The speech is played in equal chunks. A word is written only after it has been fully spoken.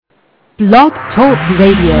Blog Talk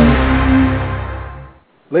Radio.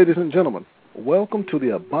 Ladies and gentlemen, welcome to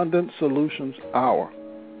the Abundant Solutions Hour.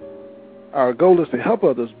 Our goal is to help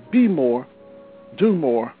others be more, do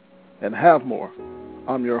more, and have more.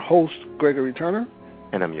 I'm your host, Gregory Turner.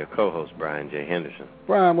 And I'm your co-host, Brian J. Henderson.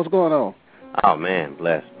 Brian, what's going on? Oh, man,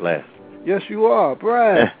 blessed. Yes, you are.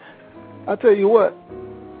 Brian, I tell you what,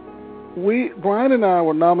 Brian and I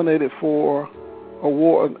were nominated for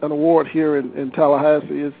an award here in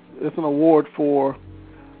Tallahassee. It's an award for,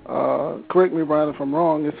 correct me, Brian, if I'm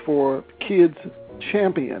wrong, it's for Kids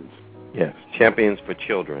Champions. Yes, Champions for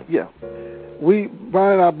Children. Yeah. Brian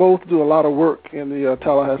and I both do a lot of work in the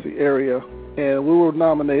Tallahassee area, and we were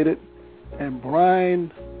nominated, and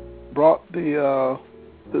Brian brought the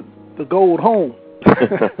gold home.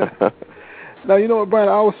 Now, you know what, Brian,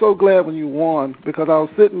 I was so glad when you won, because I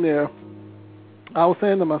was sitting there, I was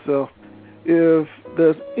saying to myself, if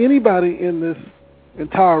there's anybody in this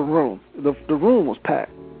entire room, the room was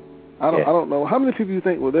packed. I don't know. How many people do you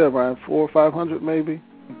think were there, Brian? 400 or 500 maybe?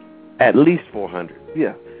 At least 400.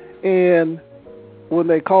 Yeah. And when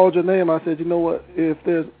they called your name, I said, you know what, if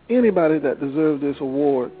there's anybody that deserves this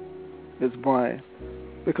award, it's Brian.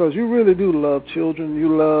 Because you really do love children.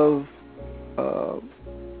 You love,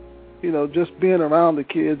 just being around the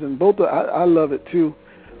kids. And I love it too.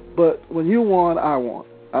 But when you won, I won.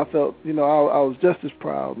 I felt, I was just as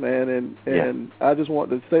proud, man. And I just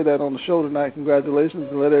wanted to say that on the show tonight. Congratulations,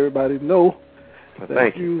 and let everybody know.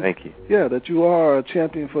 Thank you. Yeah, that you are a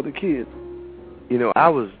champion for the kids.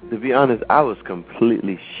 To be honest, I was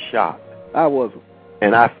completely shocked. I wasn't.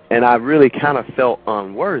 And I really kind of felt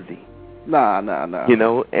unworthy. Nah.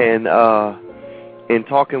 And in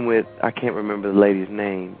talking with, I can't remember the lady's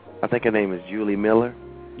name. I think her name is Judy Miller.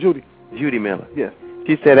 Judy Miller. Yes.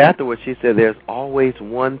 She said afterwards, there's always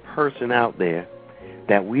one person out there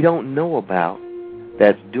that we don't know about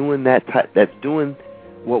that's doing that's doing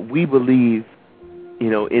what we believe,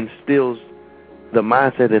 instills the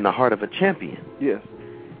mindset in the heart of a champion. Yes.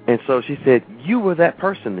 And so she said, you were that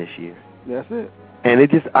person this year. That's it. And it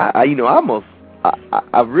just, I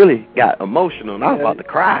really got emotional, and I was about to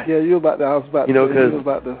cry. Yeah, you was about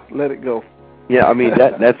to let it go. Yeah, I mean,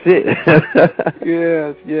 that's it.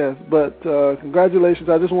 Yes. But congratulations.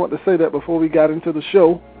 I just wanted to say that before we got into the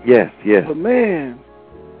show. Yes. But, man,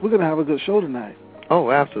 we're going to have a good show tonight. Oh,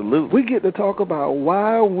 absolutely. We get to talk about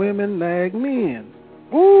why women nag men.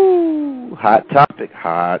 Woo! Hot topic.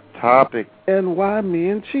 And why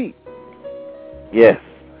men cheat. Yes.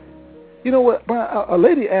 You know what, Brian, a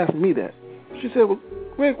lady asked me that. She said, well,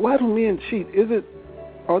 Greg, why do men cheat?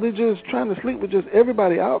 Are they just trying to sleep with just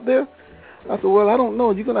everybody out there? I said, well, I don't know.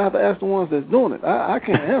 You're going to have to ask the ones that's doing it. I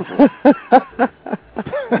can't answer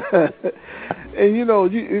it.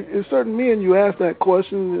 And, certain men, you ask that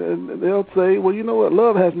question, and they'll say, well, you know what,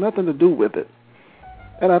 love has nothing to do with it.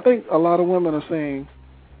 And I think a lot of women are saying,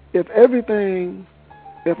 if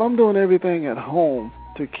I'm doing everything at home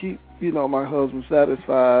to keep, my husband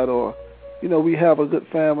satisfied, or, we have a good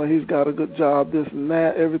family, he's got a good job, this and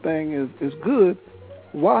that, everything is good,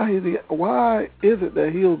 why is it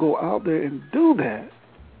that he'll go out there and do that?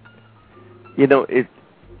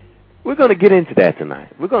 We're going to get into that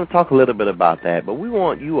tonight. We're going to talk a little bit about that, but we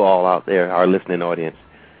want you all out there, our listening audience,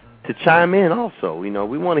 to chime in also. We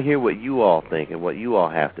want to hear what you all think and what you all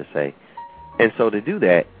have to say. And so to do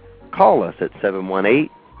that, call us at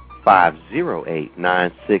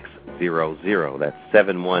 718-508-9600. That's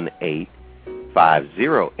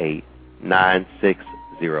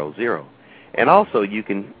 718-508-9600. And also, you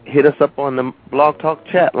can hit us up on the Blog Talk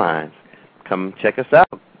chat lines. Come check us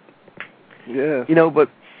out. Yeah. But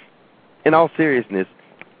in all seriousness,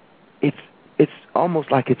 it's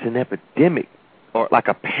almost like it's an epidemic or like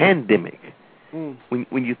a pandemic when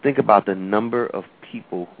you think about the number of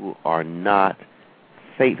people who are not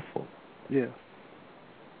faithful. Yeah.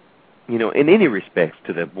 In any respects,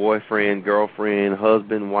 to their boyfriend, girlfriend,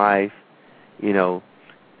 husband, wife,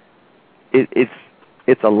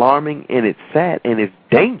 it's alarming, and it's sad, and it's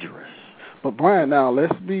dangerous. But Brian, now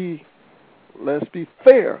let's be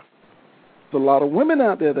fair. There's a lot of women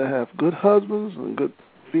out there that have good husbands and good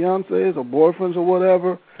fiancés or boyfriends or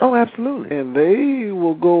whatever. Oh, absolutely. And they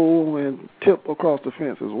will go and tip across the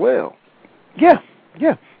fence as well. Yeah.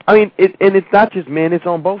 I mean, it's not just men; it's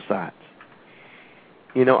on both sides.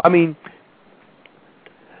 Not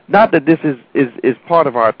that this is part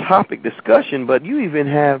of our topic discussion, but you even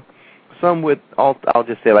have some with, I'll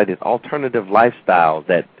just say it like this, alternative lifestyles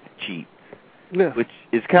that cheat, which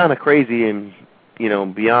is kind of crazy and,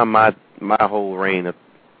 beyond my whole range of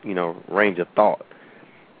thought.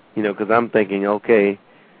 Because I'm thinking, okay,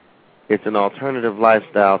 it's an alternative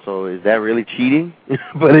lifestyle. So is that really cheating?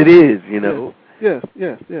 But it is, you know. Yes.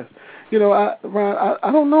 You know, Brian,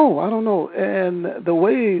 I don't know. And the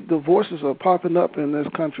way divorces are popping up in this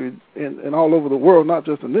country and all over the world, not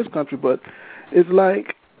just in this country, but it's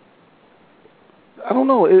like, I don't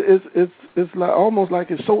know. It's like almost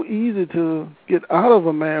like it's so easy to get out of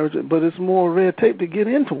a marriage, but it's more red tape to get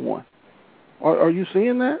into one. Are you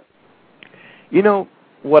seeing that? You know,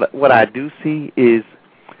 what I do see is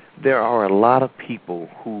there are a lot of people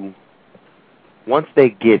who, once they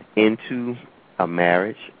get into a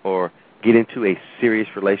marriage or get into a serious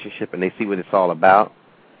relationship and they see what it's all about,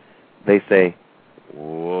 they say,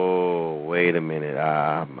 whoa, wait a minute,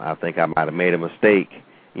 I think I might have made a mistake,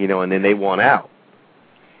 you know, and then they want out.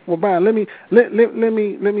 Well, Brian, let me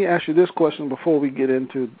ask you this question before we get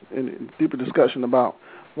into a deeper discussion about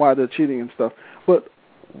why they're cheating and stuff. But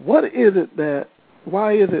why is it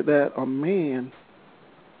that a man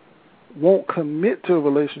won't commit to a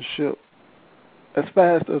relationship as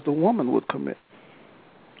fast as the woman would commit?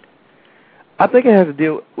 I think it has to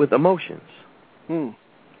deal with emotions. You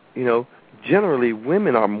know, generally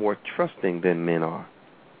women are more trusting than men are.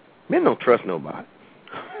 Men don't trust nobody.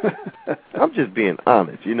 I'm just being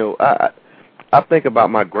honest. You know, I think about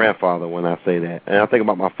my grandfather when I say that, and I think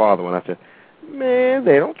about my father when I say, man,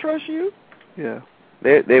 they don't trust you. Yeah.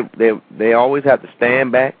 They always have to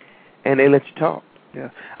stand back and they let you talk. Yeah.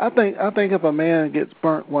 I think if a man gets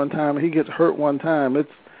burnt one time, he gets hurt one time,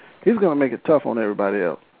 he's going to make it tough on everybody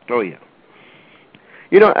else. Oh yeah.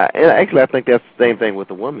 You know, actually, I think that's the same thing with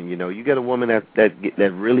a woman. You know, you get a woman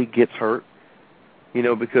that really gets hurt. You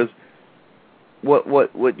know, because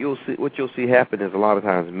what you'll see happen is a lot of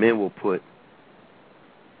times men will put,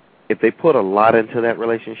 if they put a lot into that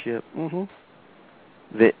relationship, and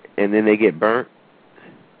then they get burnt.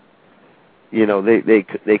 You know,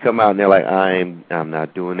 they come out and they're like, I'm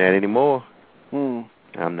not doing that anymore.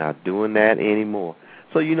 I'm not doing that anymore.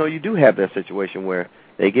 So you know, you do have that situation where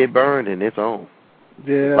they get burned and it's on.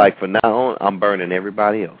 Yeah. Like from now on, I'm burning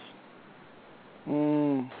everybody else.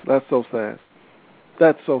 That's so sad.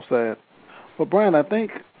 That's so sad. But Brian, I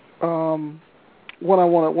think what I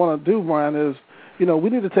want to do, Brian, is, you know, we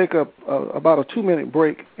need to take about a 2-minute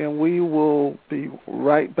break, and we will be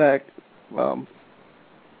right back.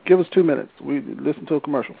 Give us 2 minutes. We listen to a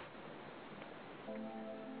commercial.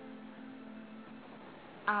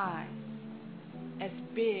 I'm as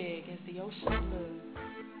big as the ocean blue.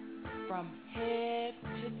 From head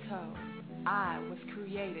to toe, I was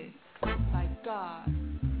created by God.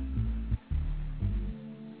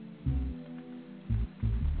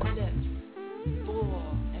 Lips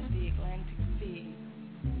full as the Atlantic Sea.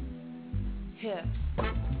 Hips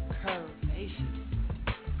curvaceous,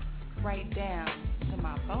 right down to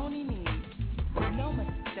my bony knees. No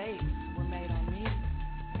mistakes were made on me.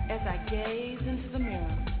 As I gaze into the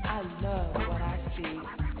mirror, I love what I see.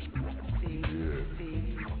 See.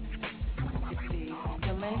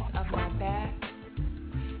 The length of my back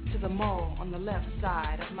to the mole on the left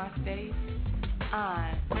side of my face.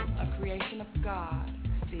 I'm a creation of God.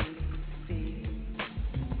 See.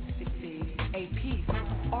 A piece of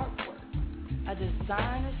artwork. A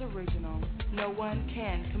designer's original. No one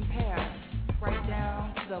can compare. Right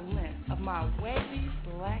down to the length of my wavy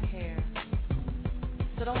black hair.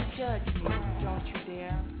 So don't judge me, don't you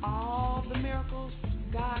dare. All the miracles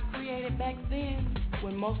God created back then,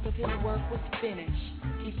 when most of his work was finished,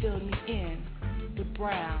 he filled me in with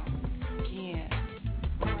brown skin.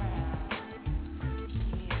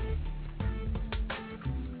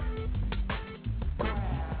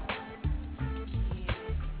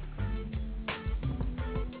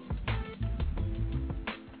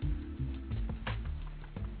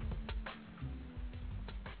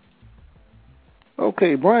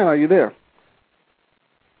 Okay, Brian, are you there?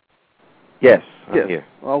 Yes, I'm here.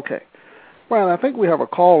 Okay. Brian, I think we have a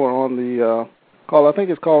caller on the call. I think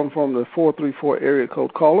it's calling from the 434 area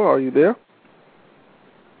code. Caller, are you there?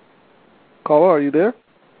 Caller, are you there?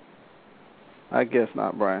 I guess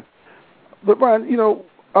not, Brian. But Brian, you know,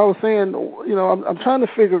 I was saying, you know, I'm trying to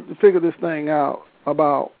figure this thing out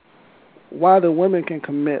about why the women can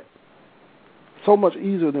commit so much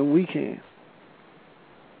easier than we can.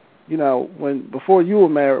 You know, before you were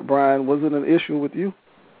married, Brian, was it an issue with you?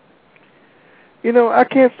 You know, I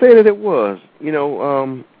can't say that it was. You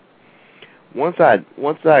know, once I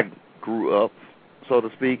grew up, so to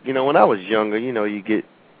speak, you know, when I was younger, you know, you get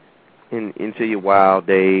into your wild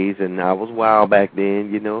days, and I was wild back then,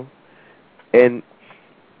 you know, and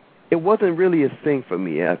it wasn't really a thing for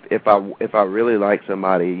me. If I really liked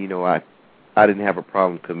somebody, you know, I didn't have a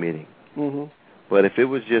problem committing. But if it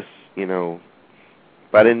was just, you know,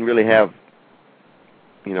 if I didn't really have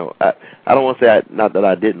You know, I don't want to say not that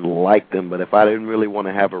I didn't like them, but if I didn't really want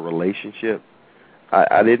to have a relationship,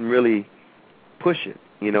 I didn't really push it.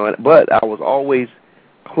 You know, but I was always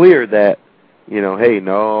clear that, you know, hey,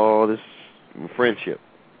 no, this is friendship,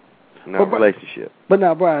 not relationship. But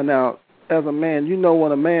now, Brian, as a man, you know,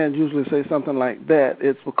 when a man usually says something like that,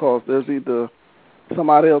 it's because there's either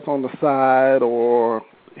somebody else on the side, or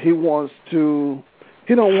he don't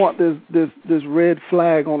want this red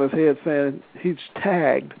flag on his head saying he's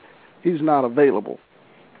tagged, he's not available.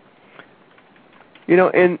 You know,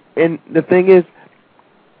 and the thing is,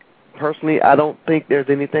 personally, I don't think there's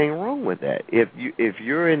anything wrong with that. If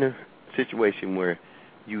you're in a situation where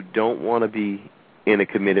you don't want to be in a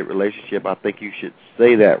committed relationship, I think you should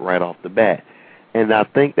say that right off the bat. And I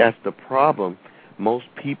think that's the problem. Most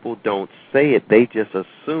people don't say it. They just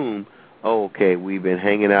assume, oh, okay, we've been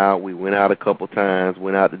hanging out, we went out a couple times,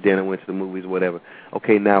 went out to dinner, went to the movies, whatever.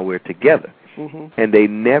 Okay, now we're together. Mm-hmm. And they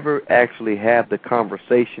never actually have the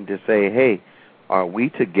conversation to say, hey, are we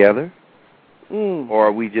together? Or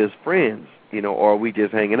are we just friends? You know, or are we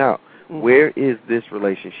just hanging out? Mm-hmm. Where is this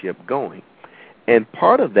relationship going? And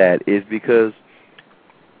part of that is because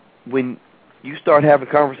when you start having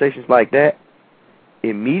conversations like that,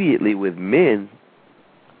 immediately with men,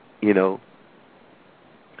 you know,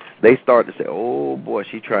 they start to say, oh, boy,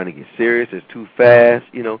 she's trying to get serious. It's too fast,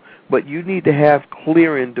 you know. But you need to have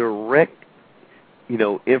clear and direct, you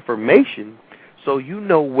know, information so you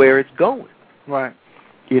know where it's going. Right.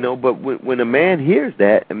 You know, but when a man hears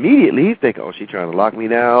that, immediately he's thinking, oh, she's trying to lock me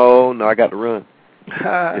down. Oh, no, I got to run.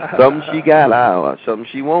 It's something she got, something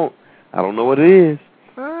she won't. I don't know what it is.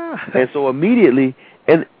 And so immediately,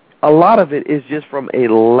 and a lot of it is just from a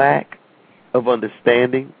lack of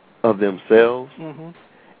understanding of themselves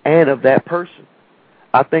and of that person.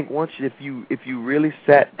 I think once if you really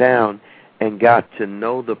sat down and got to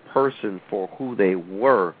know the person for who they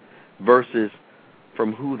were versus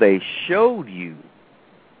from who they showed you.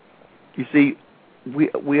 You see,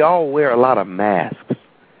 we all wear a lot of masks.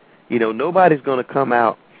 You know, nobody's going to come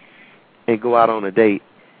out and go out on a date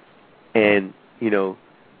and, you know,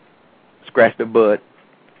 scratch their butt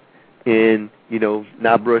and, you know,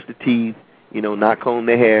 not brush their teeth, you know, not comb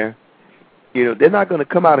their hair. You know, they're not going to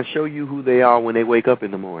come out and show you who they are when they wake up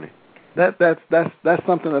in the morning. That's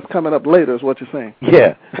something that's coming up later is what you're saying.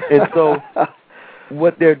 Yeah. And so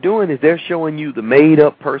what they're doing is they're showing you the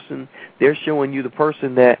made-up person. They're showing you the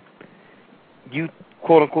person that you,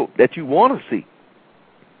 quote-unquote, that you want to see.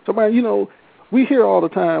 So, man, you know, we hear all the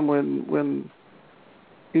time when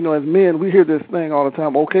you know, as men, we hear this thing all the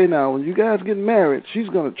time. Okay, now, when you guys get married, she's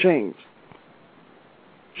going to change.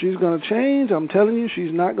 She's going to change. I'm telling you,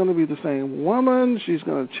 she's not going to be the same woman. She's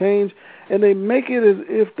going to change. And they make it as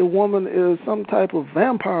if the woman is some type of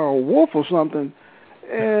vampire or wolf or something.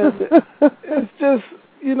 And it's just,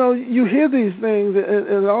 you know, you hear these things,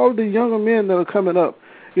 and all the younger men that are coming up,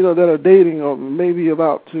 you know, that are dating or maybe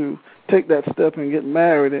about to take that step and get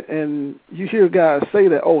married, and you hear guys say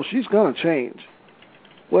that, oh, she's going to change.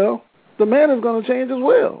 Well, the man is going to change as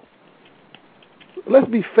well. Let's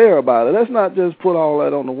be fair about it. Let's not just put all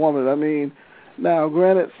that on the woman. I mean, now,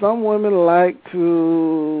 granted, some women like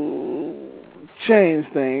to change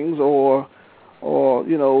things, or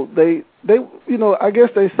you know, they you know, I guess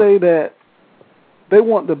they say that they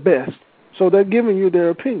want the best, so they're giving you their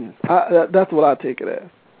opinion. That's what I take it as.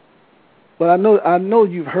 But I know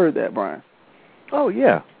you've heard that, Brian. Oh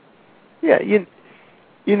yeah, yeah.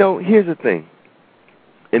 You know, here's the thing,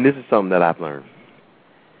 and this is something that I've learned.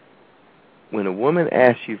 When a woman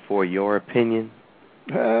asks you for your opinion,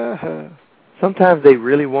 sometimes they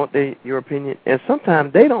really want your opinion, and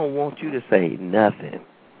sometimes they don't want you to say nothing.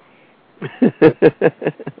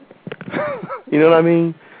 You know what I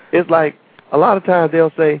mean? It's like a lot of times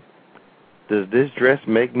they'll say, does this dress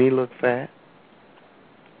make me look fat?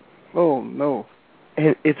 Oh, no.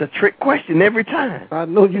 And it's a trick question every time. I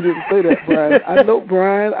know you didn't say that,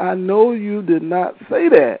 Brian. I know you did not say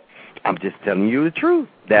that. I'm just telling you the truth.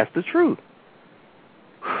 That's the truth.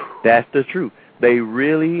 That's the truth. They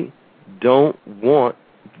really don't want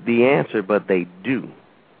the answer, but they do.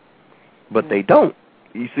 But they don't.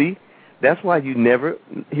 You see? That's why you never...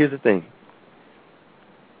 Here's the thing.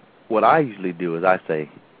 What I usually do is I say,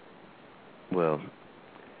 well,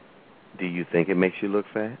 do you think it makes you look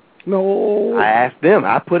fat? No. I ask them.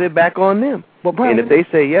 I put it back on them. But Brian, and if they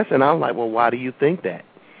say yes, and I'm like, well, why do you think that?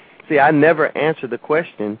 See, I never answer the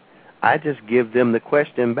question. I just give them the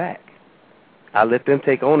question back. I let them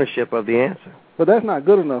take ownership of the answer. But that's not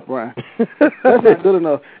good enough, Brian. That's not good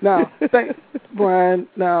enough. Now, Brian,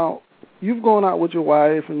 now, you've gone out with your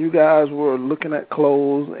wife and you guys were looking at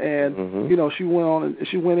clothes, and you know, she went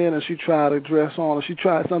in and she tried a dress on, or she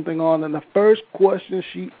tried something on, and the first question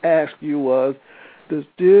she asked you was, does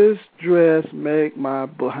this dress make my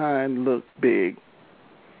behind look big?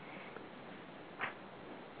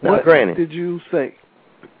 Now, what granted, did you say?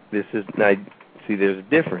 This is now. See, there's a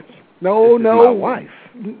difference. No, this is my wife.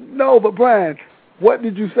 No, but Brian, what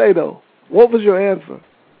did you say though? What was your answer?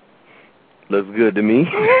 Looks good to me.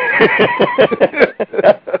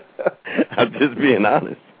 I'm just being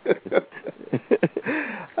honest.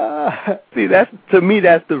 See, to me,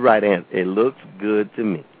 that's the right answer. It looks good to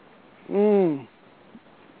me.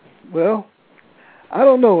 Well, I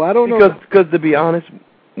don't know. Because to be honest,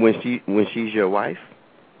 when she's your wife,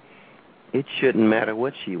 it shouldn't matter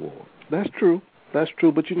what she wore. That's true.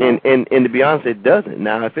 But you know, and to be honest, it doesn't.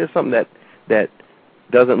 Now, if it's something that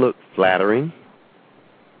doesn't look flattering,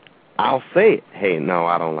 I'll say it. Hey, no,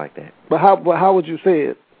 I don't like that. But how would you say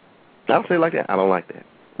it? I'll say it like that. I don't like that.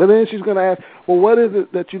 But then she's going to ask, well, what is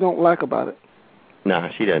it that you don't like about it? Nah,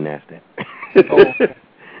 she doesn't ask that. Okay.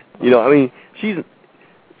 You know, I mean, see,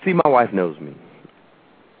 my wife knows me.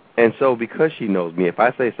 And so because she knows me, if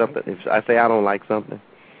I say I don't like something,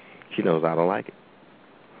 she knows I don't like it.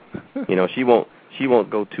 You know, she won't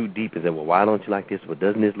go too deep and say, well, why don't you like this? Well,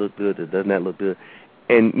 doesn't this look good? Or doesn't that look good?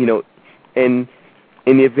 And, you know, and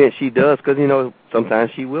in the event she does, because, you know,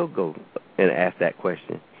 sometimes she will go and ask that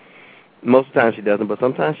question. Most of the time she doesn't, but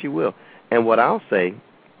sometimes she will. And what I'll say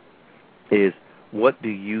is, what do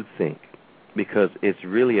you think? Because it's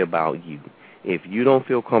really about you. If you don't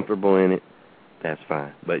feel comfortable in it, that's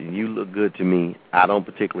fine. But you look good to me. I don't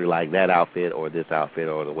particularly like that outfit or this outfit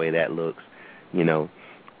or the way that looks, you know.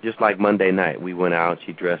 Just like Monday night, we went out,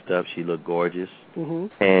 she dressed up, she looked gorgeous,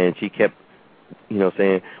 and she kept, you know,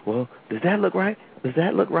 saying, well, does that look right? Does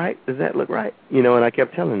that look right? Does that look right? You know, and I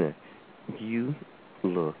kept telling her, you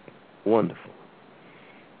look wonderful.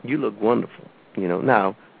 You look wonderful. You know,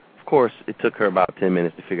 now, of course, it took her about 10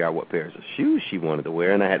 minutes to figure out what pairs of shoes she wanted to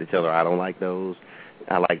wear, and I had to tell her I don't like those.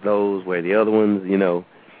 I like those, wear the other ones, you know.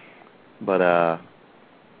 But,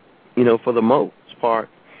 you know, for the most part,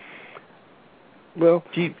 well,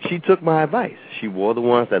 she took my advice. She wore the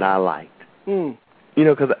ones that I liked. You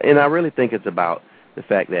know, and I really think it's about the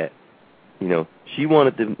fact that, you know, she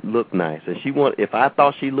wanted to look nice, and if I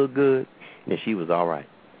thought she looked good, then she was all right.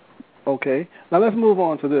 Okay. Now let's move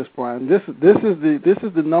on to this, Brian. This is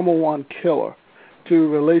the number one killer to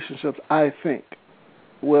relationships, I think.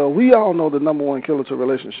 Well, we all know the number one killer to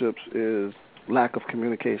relationships is lack of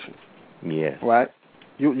communication. Yes. Right?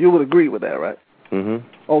 You would agree with that, right?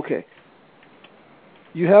 Okay.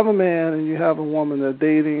 You have a man and you have a woman that are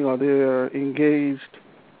dating or they're engaged,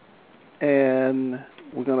 and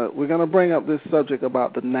we're gonna bring up this subject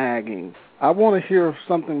about the nagging. I want to hear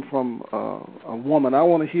something from a woman. I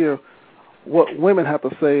want to hear what women have to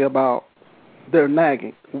say about their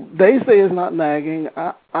nagging. They say it's not nagging.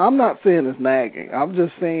 I'm not saying it's nagging. I'm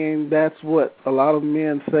just saying that's what a lot of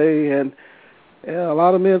men say, and a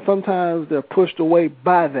lot of men sometimes they're pushed away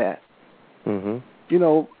by that. You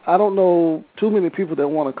know, I don't know too many people that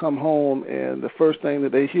want to come home and the first thing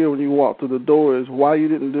that they hear when you walk through the door is why you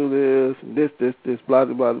didn't do this, and this, blah,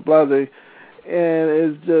 blah, blah, blah, and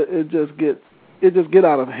it just get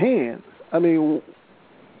out of hand. I mean,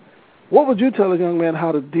 what would you tell a young man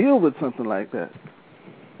how to deal with something like that?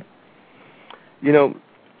 You know,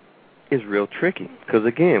 it's real tricky because,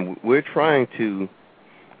 again, we're trying to,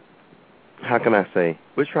 how can I say,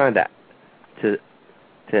 we're trying to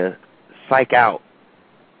psych out,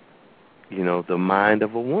 you know, the mind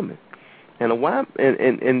of a woman.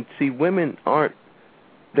 And see, women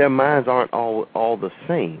their minds aren't all the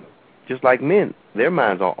same. Just like men, their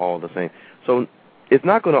minds are all the same. So it's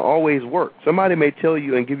not going to always work. Somebody may tell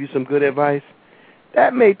you and give you some good advice.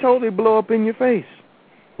 That may totally blow up in your face.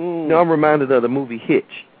 You know, I'm reminded of the movie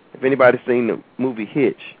Hitch. If anybody's seen the movie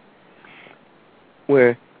Hitch,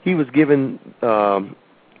 where Hitch was giving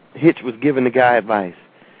the guy advice,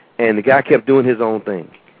 and the guy kept doing his own thing.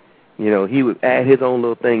 You know, he would add his own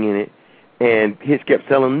little thing in it, and Hitch kept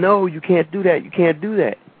telling him, no, you can't do that, you can't do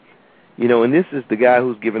that. You know, and this is the guy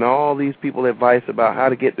who's giving all these people advice about how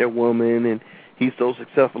to get their woman, and he's so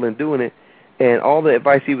successful in doing it. And all the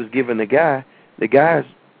advice he was giving the guy's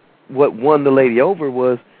what won the lady over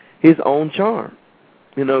was his own charm.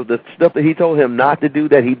 You know, the stuff that he told him not to do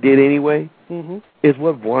that he did anyway is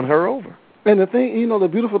what won her over. And the thing, you know, the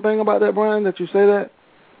beautiful thing about that, Brian, that you say that,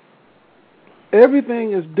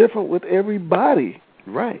 everything is different with everybody.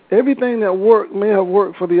 Right. Everything that may have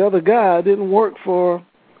worked for the other guy didn't work for,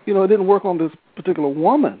 you know, it didn't work on this particular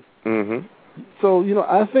woman. So, you know,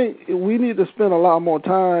 I think we need to spend a lot more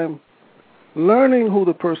time learning who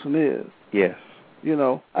the person is. Yes. You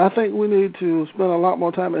know, I think we need to spend a lot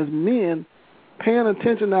more time as men paying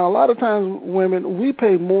attention. Now, a lot of times, women, we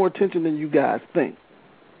pay more attention than you guys think.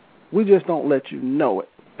 We just don't let you know it.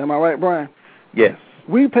 Am I right, Brian? Yes.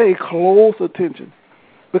 We pay close attention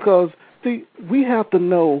because, see, we have to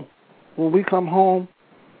know when we come home,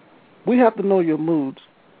 we have to know your moods.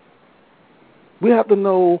 We have to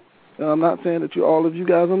know, and I'm not saying that all of you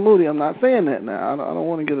guys are moody. I'm not saying that now. I don't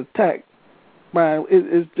want to get attacked. Brian,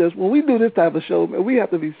 it's just when we do this type of show, man, we have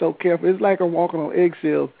to be so careful. It's like I'm walking on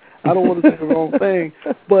eggshells. I don't want to say the wrong thing,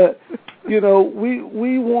 but you know,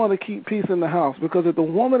 we want to keep peace in the house because if the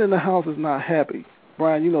woman in the house is not happy,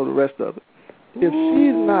 Brian, you know the rest of it. If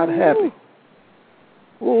she's not happy,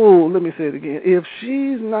 let me say it again. If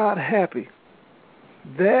she's not happy,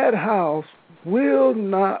 that house will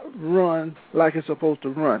not run like it's supposed to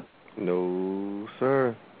run. No,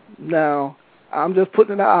 sir. Now, I'm just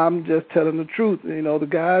putting it out. I'm just telling the truth. You know, the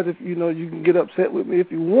guys, if you know, you can get upset with me if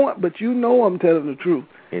you want, but you know I'm telling the truth.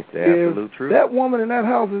 It's the absolute truth. That woman in that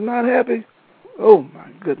house is not happy, oh, my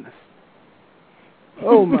goodness.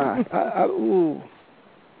 Oh, my.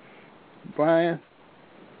 Brian,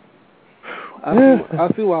 I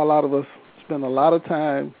see why a lot of us spend a lot of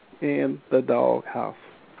time in the dog house.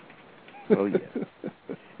 Oh, yeah.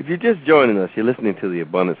 If you're just joining us, you're listening to the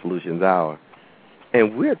Abundant Solutions Hour.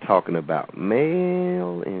 And we're talking about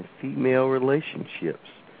male and female relationships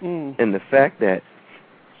and the fact that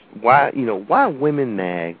why women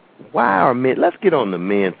nag, why are men, let's get on the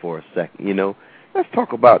men for a second, you know. Let's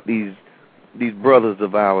talk about these brothers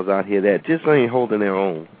of ours out here that just ain't holding their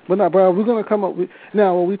own. But now, Brian, we're going to come up with,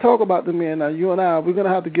 now when we talk about the men, now you and I, we're going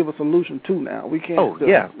to have to give a solution too now. We can't. Oh,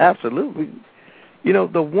 yeah, absolutely. You know,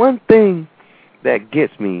 the one thing that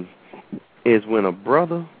gets me is when a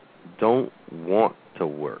brother don't want to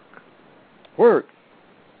work. Work?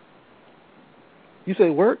 You say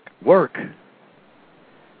work? Work.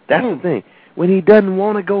 That's the thing. When he doesn't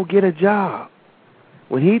want to go get a job.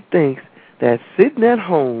 When he thinks that sitting at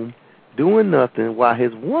home doing nothing while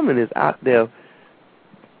his woman is out there,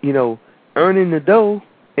 you know, earning the dough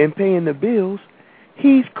and paying the bills,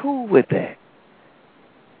 he's cool with that.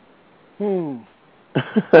 You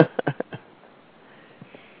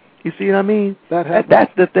see what I mean?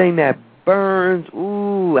 That's the thing that burns.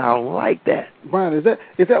 Ooh, I don't like that. Brian,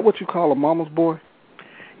 is that what you call a mama's boy?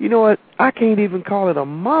 You know what? I can't even call it a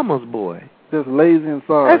mama's boy. Just lazy and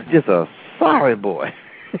sorry. That's just a sorry boy.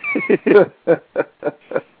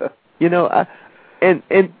 You know,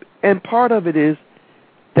 and part of it is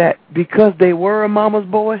that because they were a mama's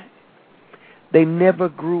boy, they never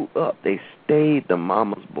grew up. They stayed the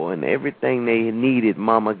mama's boy, and everything they needed,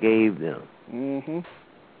 mama gave them. Mm-hmm.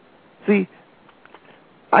 See,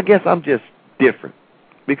 I guess I'm just different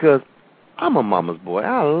because I'm a mama's boy.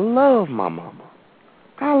 I love my mama.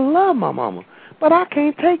 I love my mama, but I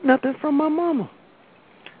can't take nothing from my mama.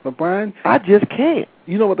 But Brian, I just can't.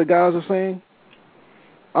 You know what the guys are saying?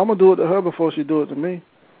 I'm going to do it to her before she do it to me.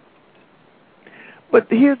 But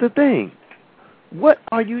here's the thing. What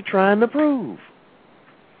are you trying to prove?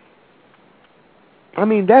 I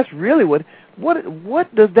mean, that's really what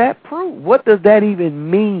does that prove? What does that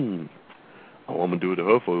even mean? Oh, I'm going to do it to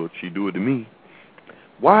her before she do it to me.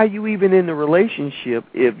 Why are you even in the relationship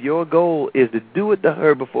if your goal is to do it to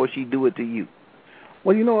her before she do it to you?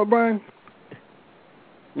 Well, you know what, Brian?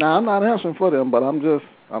 Now, I'm not answering for them, but I'm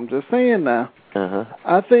just saying now. Uh-huh.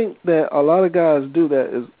 I think that a lot of guys do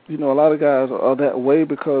that. Is, you know, a lot of guys are that way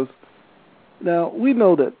because now we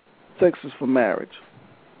know that sex is for marriage.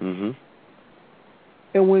 Mm-hmm.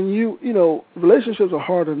 And when you know, relationships are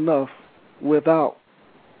hard enough without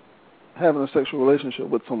having a sexual relationship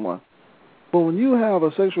with someone. But when you have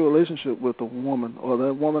a sexual relationship with a woman, or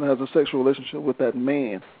that woman has a sexual relationship with that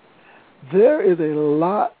man, there is a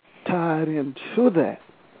lot tied into that.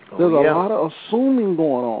 There's a lot of assuming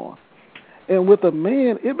going on. And with a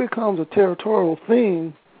man, it becomes a territorial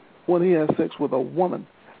thing when he has sex with a woman.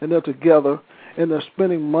 And they're together, and they're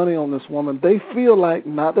spending money on this woman. They feel like,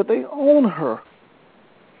 not that they own her,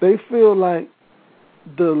 they feel like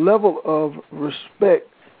the level of respect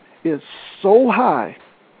is so high.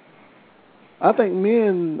 I think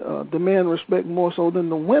men demand respect more so than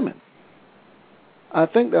the women. I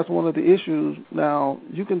think that's one of the issues. Now,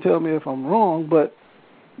 you can tell me if I'm wrong, but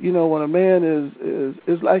you know, when a man is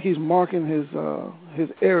it's like he's marking his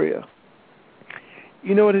area.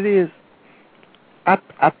 You know what it is?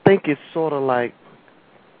 I think it's sort of like,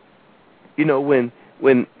 you know, when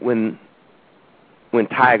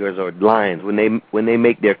tigers or lions, when they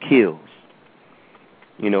make their kills.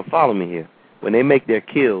 You know, follow me here. When they make their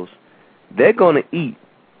kills, they're going to eat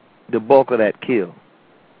the bulk of that kill.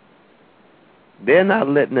 They're not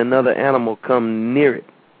letting another animal come near it.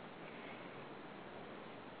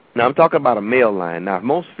 Now, I'm talking about a male lion. Now,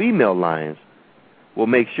 most female lions will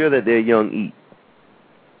make sure that their young eat.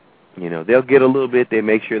 You know, they'll get a little bit, they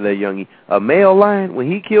make sure their young eat. A male lion,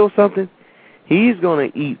 when he kills something, he's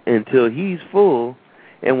going to eat until he's full,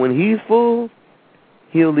 and when he's full,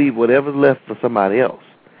 he'll leave whatever's left for somebody else.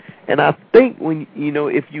 And I think when, you know,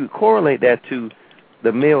 if you correlate that to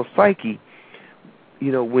the male psyche,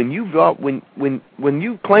 you know, when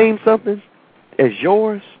you claim something as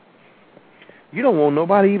yours, you don't want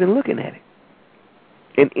nobody even looking at it.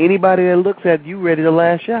 And anybody that looks at you ready to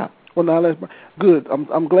lash out. Well, now let's good.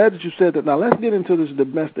 I'm glad that you said that. Now let's get into this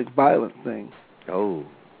domestic violence thing. Oh.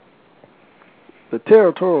 The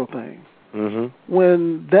territorial thing. Mm-hmm.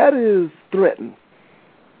 When that is threatened,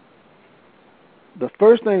 the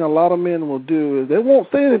first thing a lot of men will do is they won't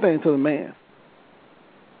say anything to the man.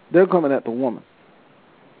 They're coming at the woman.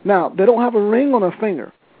 Now, they don't have a ring on her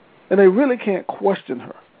finger, and they really can't question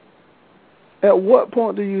her. At what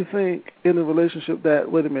point do you think in a relationship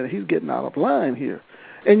that, wait a minute, he's getting out of line here?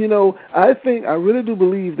 And, you know, I really do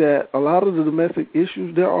believe that a lot of the domestic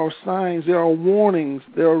issues, there are signs, there are warnings,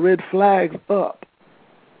 there are red flags up.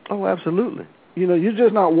 Oh, absolutely. You know, you're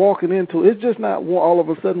just not walking into it. It's just not all of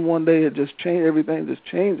a sudden one day it just changes, everything just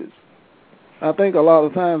changes. I think a lot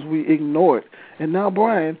of times we ignore it. And now,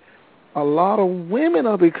 Brian, a lot of women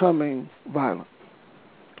are becoming violent.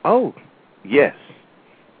 Oh, yes.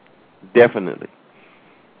 Definitely.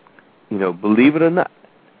 You know, believe it or not,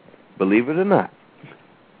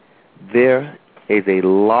 there's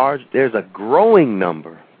a growing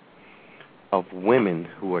number of women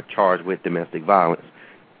who are charged with domestic violence.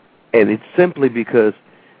 And it's simply because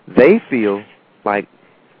they feel like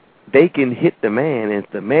they can hit the man, and if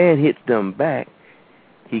the man hits them back,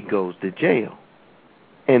 he goes to jail.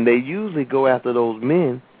 And they usually go after those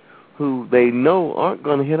men who they know aren't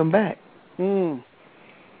going to hit them back.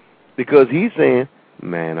 Because he's saying,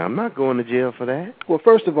 man, I'm not going to jail for that. Well,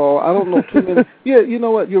 first of all, I don't know too many. Yeah, you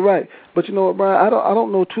know what? You're right. But you know what, Brian? I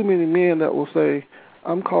don't know too many men that will say,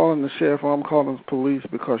 I'm calling the sheriff or I'm calling the police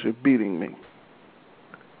because you're beating me.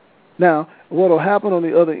 Now, what will happen on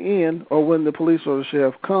the other end, or when the police or the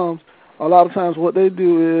sheriff comes, a lot of times what they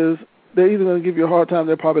do is they're either going to give you a hard time,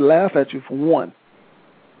 they'll probably laugh at you for one.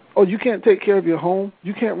 Oh, you can't take care of your home?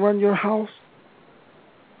 You can't run your house?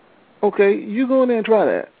 Okay, you go in there and try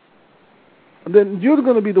that. And then you're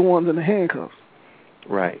going to be the ones in the handcuffs.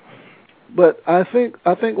 Right. But I think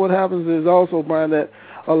what happens is also, Brian, that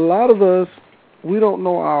a lot of us, we don't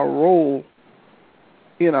know our role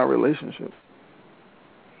in our relationship.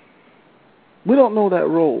 We don't know that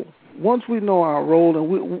role. Once we know our role, and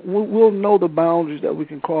we'll know the boundaries that we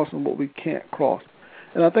can cross and what we can't cross.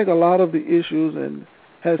 And I think a lot of the issues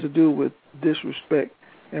has to do with disrespect.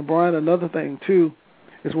 And, Brian, another thing, too,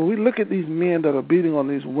 is when we look at these men that are beating on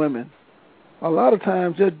these women, a lot of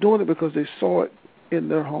times they're doing it because they saw it in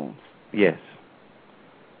their homes. Yes.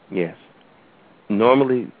 Yes.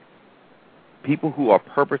 Normally, people who are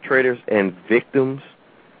perpetrators and victims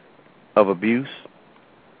of abuse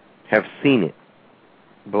have seen it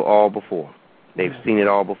all before. They've seen it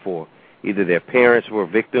all before. Either their parents were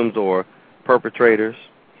victims or perpetrators,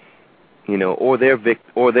 you know, or they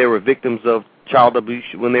were victims of child abuse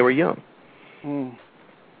when they were young.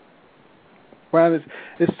 Brian,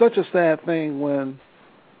 it's such a sad thing when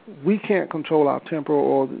we can't control our temper,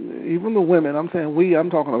 or even the women. I'm saying we, I'm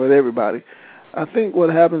talking about everybody. I think what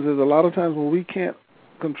happens is a lot of times when we can't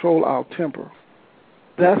control our temper,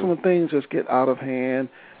 that's when things just get out of hand.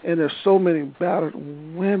 And there's so many battered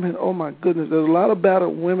women. Oh, my goodness. There's a lot of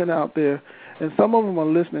battered women out there, and some of them are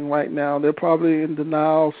listening right now. They're probably in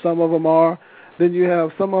denial. Some of them are. Then you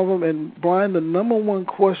have some of them. And, Brian, the number one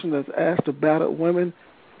question that's asked to battered women,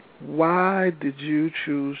 why did you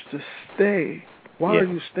choose to stay? Why are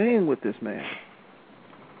you staying with this man?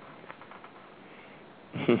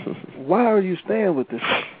 Why are you staying with this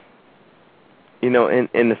man? You know,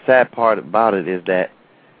 and the sad part about it is that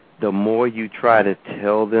the more you try to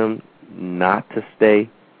tell them not to stay,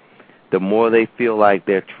 the more they feel like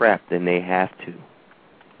they're trapped and they have to.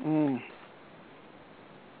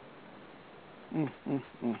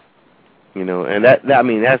 You know, and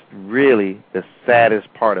that's really the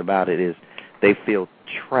saddest part about it, is they feel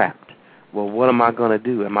trapped. Well, what am I going to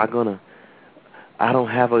do? I don't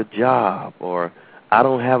have a job, or I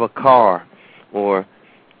don't have a car, or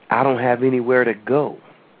I don't have anywhere to go.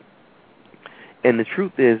 And the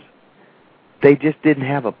truth is, they just didn't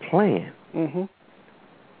have a plan. You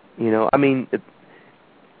know, I mean,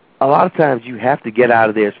 a lot of times you have to get out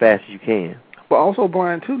of there as fast as you can. But also,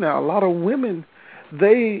 Brian, too, now, a lot of women,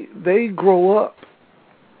 they grow up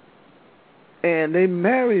and they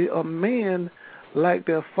marry a man like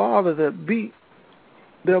their father that beat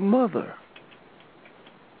their mother.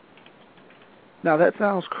 Now that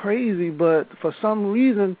sounds crazy, but for some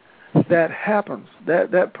reason that happens.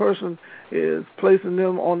 That person is placing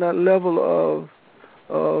them on that level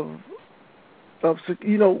of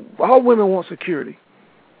all women want security.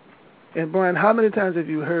 And Brian, how many times have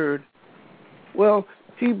you heard, well,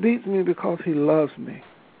 he beats me because he loves me?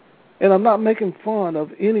 And I'm not making fun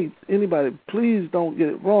of anybody. Please don't get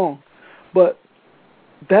it wrong. But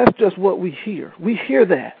that's just what we hear. We hear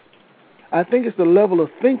that. I think it's the level of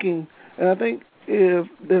thinking, and I think if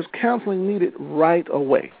there's counseling needed right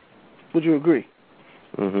away. Would you agree?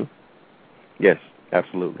 Mm-hmm. Yes,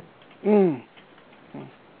 absolutely.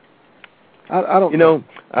 I don't.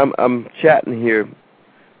 I'm chatting here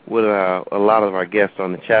with a lot of our guests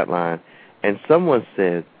on the chat line, and someone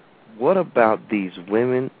said, "What about these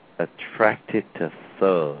women attracted to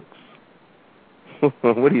thugs?"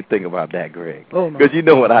 What do you think about that, Greg? Oh, no. Because you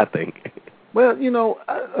know what I think. Well,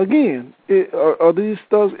 again, are these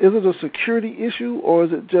thugs? Is it a security issue, or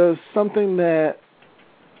is it just something that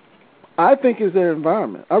I think is their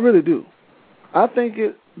environment? I really do. I think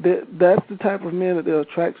that's the type of men that they're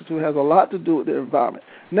attracted to. It has a lot to do with their environment.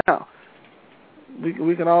 Now,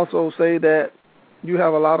 we can also say that you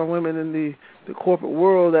have a lot of women in the corporate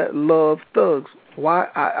world that love thugs. Why?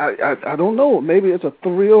 I don't know. Maybe it's a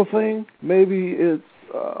thrill thing. Maybe it's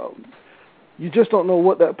you just don't know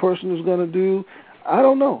what that person is going to do. I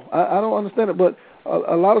don't know. I don't understand it. But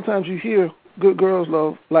a lot of times you hear good girls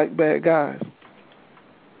like bad guys.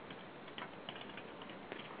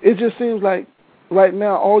 It just seems like right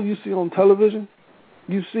now all you see on television,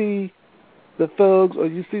 you see the thugs or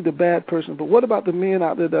you see the bad person. But what about the men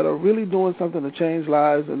out there that are really doing something to change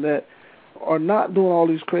lives and that are not doing all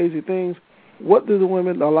these crazy things? What do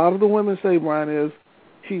a lot of the women say, Brian, is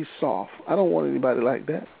he's soft. I don't want anybody like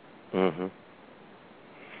that. Mm-hmm.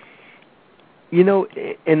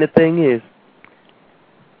 And the thing is,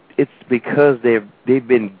 it's because they've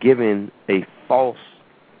been given a false,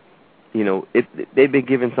 they've been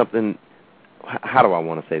given something. How do I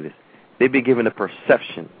want to say this? They've been given a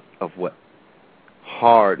perception of what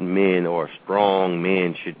hard men or strong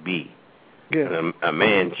men should be. Yeah. A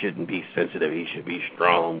man shouldn't be sensitive. He should be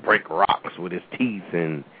strong, break rocks with his teeth,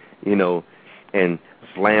 and and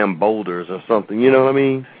slam boulders or something. You know what I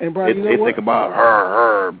mean? And Brian, they think about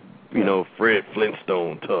her. Fred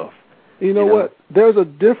Flintstone tough. You know what? There's a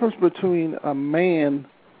difference between a man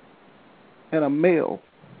and a male.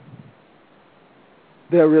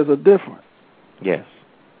 There is a difference. Yes.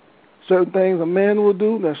 Certain things a man will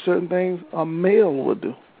do, there's certain things a male will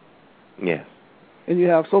do. Yes. And you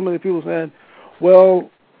have so many people saying, well,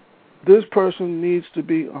 this person needs to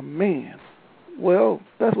be a man. Well,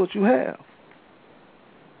 that's what you have.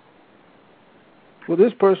 Well,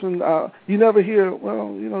 this person, you never hear,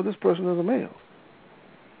 well, this person is a male.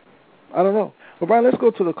 I don't know. Well, Brian, let's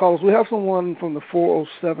go to the callers. We have someone from the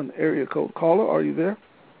 407 area code. Caller, are you there?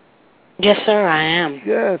 Yes, sir, I am.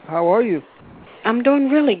 Yes, how are you? I'm doing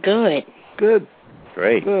really good. Good.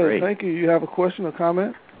 Great. Good, great. Thank you. You have a question or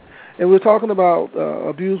comment? And we're talking about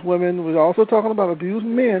abused women. We're also talking about abused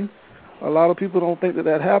men. A lot of people don't think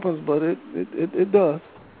that happens, but it does.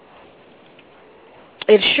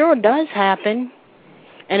 It sure does happen.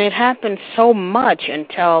 And it happens so much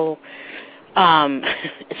until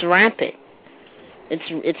it's rampant.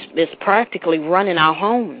 It's practically running our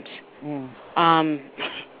homes.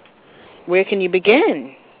 Where can you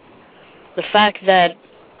begin? The fact that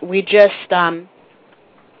we just, I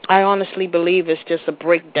honestly believe it's just a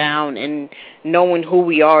breakdown in knowing who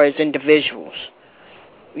we are as individuals.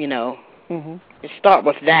 Mm-hmm. You start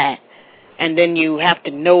with that, and then you have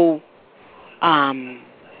to know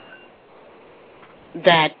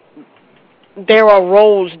that there are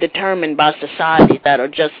roles determined by society that are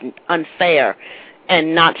just unfair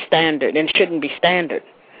and not standard and shouldn't be standard.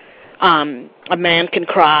 A man can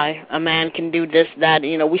cry, a man can do this, that,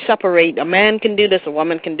 we separate, a man can do this, a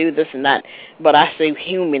woman can do this and that, but I say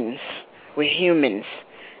humans, we're humans,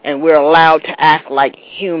 and we're allowed to act like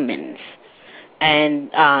humans, and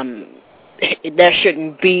there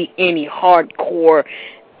shouldn't be any hardcore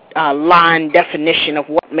line definition of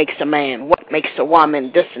what makes a man, what makes a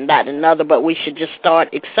woman, this and that and another, but we should just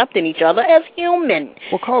start accepting each other as human.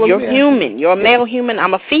 You're human. You're a male human.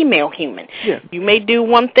 I'm a female human. Yeah. You may do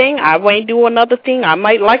one thing. I may do another thing. I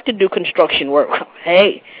might like to do construction work.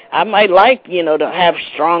 Hey, I might like, to have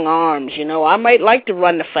strong arms. I might like to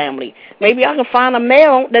run the family. Maybe I can find a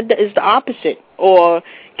male that is the opposite or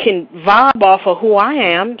can vibe off of who I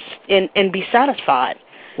am and be satisfied.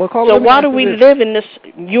 Well, so why do we live in this,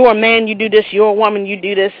 you're a man, you do this, you're a woman, you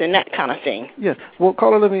do this, and that kind of thing? Yes. Well,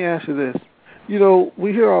 Carla, let me ask you this. You know,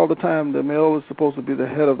 we hear all the time the male is supposed to be the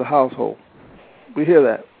head of the household. We hear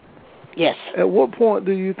that. Yes. At what point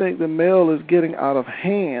do you think the male is getting out of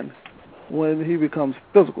hand when he becomes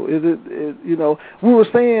physical? Is it, you know, we were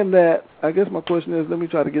saying that, I guess my question is, let me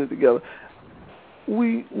try to get it together.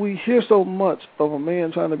 We hear so much of a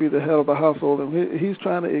man trying to be the head of the household, and he's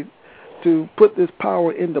trying to put this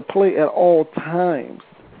power into play at all times,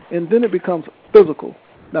 and then it becomes physical.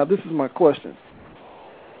 Now, this is my question.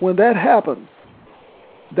 When that happens,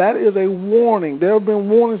 that is a warning. There have been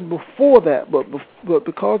warnings before that, but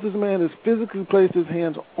because this man has physically placed his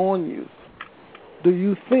hands on you, do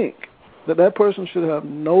you think that person should have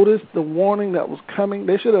noticed the warning that was coming?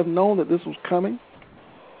 They should have known that this was coming?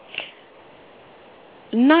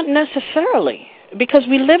 Not necessarily, because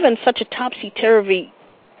we live in such a topsy-turvy,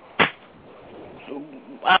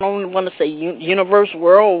 I don't want to say universe,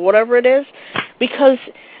 world, or whatever it is, because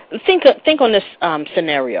think on this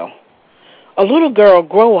scenario. A little girl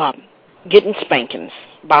grow up getting spankings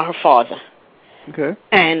by her father. Okay.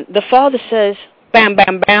 And the father says, bam,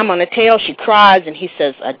 bam, bam, on the tail. She cries, and he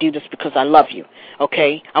says, I do this because I love you,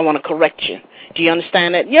 okay? I want to correct you. Do you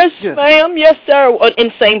understand that? Yes, ma'am, yes, sir.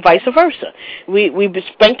 And same vice versa. We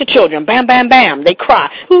spank the children, bam, bam, bam. They cry,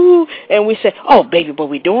 ooh, and we say, oh, baby, but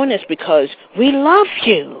we're doing this because we love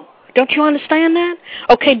you. Don't you understand that?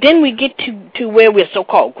 Okay, then we get to where we're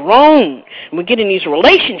so-called grown. And we get in these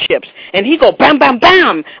relationships, and he go, bam, bam,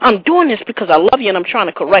 bam. I'm doing this because I love you, and I'm trying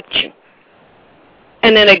to correct you.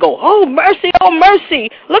 And then they go, oh, mercy,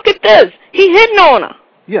 look at this. He hitting on her.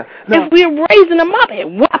 Yeah. Now, if we're raising them up,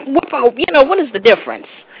 what is the difference?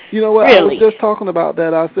 You know what? Really? I was just talking about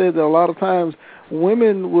that. I said that a lot of times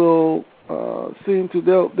women will seem to,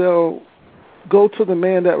 they'll go to the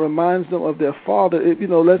man that reminds them of their father. If,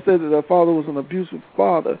 let's say that their father was an abusive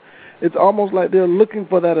father. It's almost like they're looking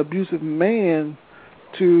for that abusive man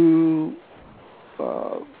to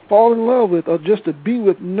fall in love with or just to be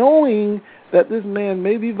with, knowing that this man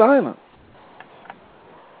may be violent.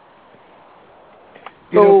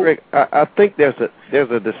 Greg, I think there's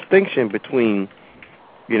a distinction between,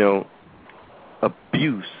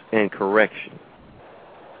 abuse and correction.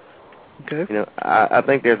 Okay. I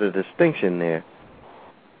think there's a distinction there.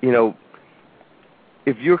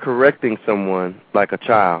 If you're correcting someone like a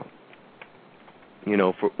child,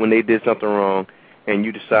 for when they did something wrong and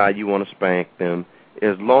you decide you want to spank them,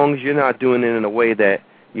 as long as you're not doing it in a way that,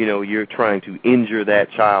 you're trying to injure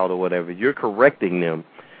that child or whatever, you're correcting them,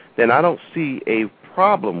 then I don't see a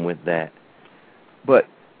problem with that. But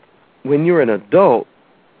when you're an adult,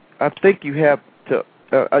 I think you have to,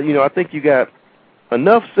 I think you got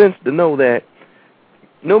enough sense to know that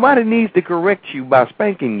nobody needs to correct you by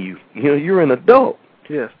spanking you. You're an adult.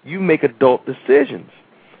 Yes. You make adult decisions.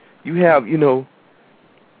 You have, you're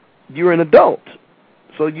an adult.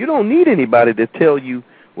 So you don't need anybody to tell you,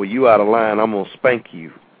 well, you out of line, I'm going to spank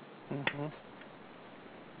you. Mm-hmm.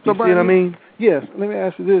 So, Brian, see what I mean? Yes. Let me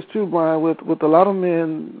ask you this, too, Brian. With a lot of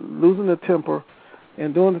men losing their temper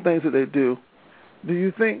and doing the things that they do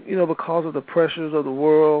you think, because of the pressures of the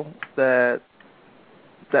world, that's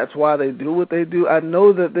why they do what they do? I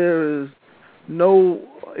know that there is no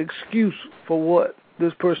excuse for what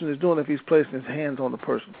this person is doing if he's placing his hands on the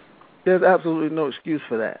person. There's absolutely no excuse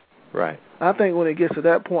for that. Right. I think when it gets to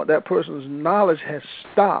that point, that person's knowledge has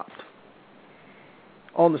stopped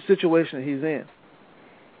on the situation he's in.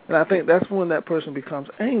 And I think that's when that person becomes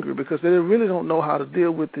angry because they really don't know how to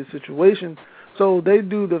deal with the situation. So they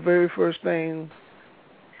do the very first thing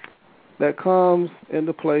that comes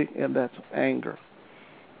into play, and that's anger.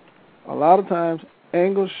 A lot of times,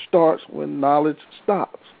 anger starts when knowledge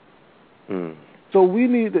stops. Mm. So we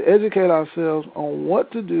need to educate ourselves on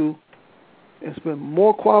what to do and spend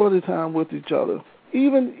more quality time with each other.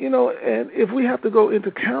 Even, and if we have to go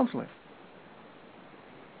into counseling,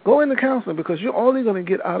 because you're only going to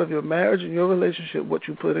get out of your marriage and your relationship what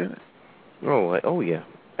you put in it. Oh yeah,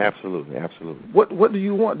 absolutely. What do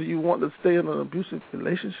you want? Do you want to stay in an abusive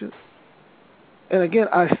relationship? And again,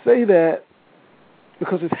 I say that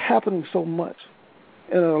because it's happening so much.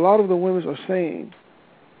 And a lot of the women are saying,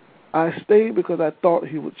 I stayed because I thought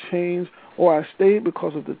he would change, or I stayed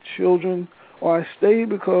because of the children, or I stayed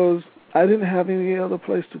because I didn't have any other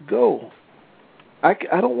place to go. I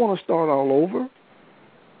don't want to start all over.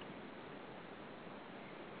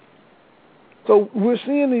 So we're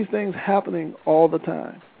seeing these things happening all the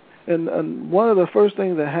time. And one of the first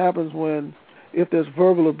things that happens if there's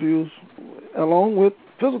verbal abuse, along with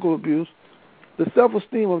physical abuse, the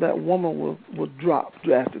self-esteem of that woman will drop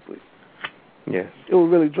drastically. Yes. It will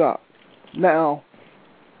really drop. Now,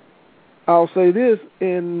 I'll say this,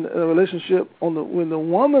 in a relationship, when the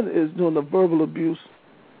woman is doing the verbal abuse,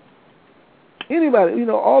 anybody,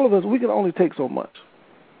 all of us, we can only take so much.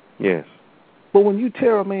 Yes. But when you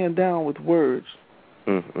tear a man down with words,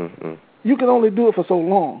 you can only do it for so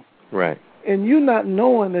long. Right. And you not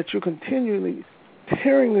knowing that you're continually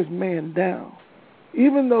tearing this man down,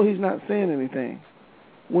 even though he's not saying anything,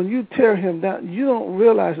 when you tear him down, you don't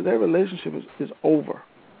realize that relationship is over.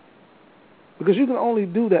 Because you can only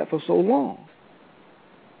do that for so long.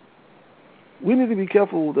 We need to be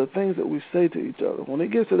careful with the things that we say to each other. When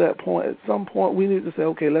it gets to that point, at some point, we need to say,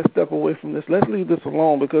 okay, let's step away from this. Let's leave this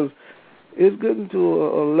alone, because it's getting to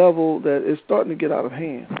a level that is starting to get out of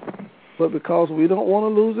hand. But because we don't want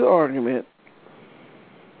to lose the argument,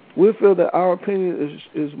 we feel that our opinion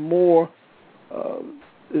is more,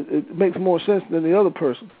 it makes more sense than the other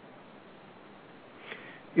person.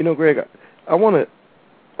 Greg, I want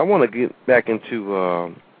to get back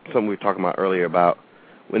into something we were talking about earlier about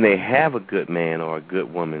when they have a good man or a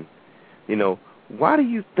good woman. Why do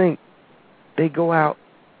you think they go out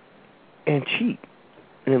and cheat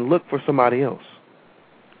and look for somebody else?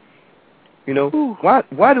 Why?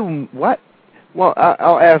 Well,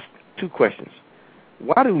 I'll ask two questions.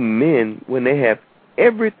 Why do men, when they have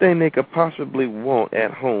everything they could possibly want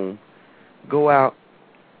at home, go out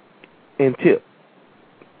and tip?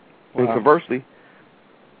 Wow. And conversely,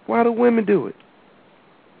 why do women do it?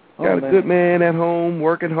 Got a good man at home,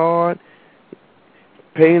 working hard,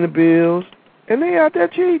 paying the bills, and they out there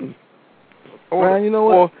cheating. Or, you know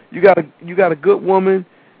what? Or you got a good woman,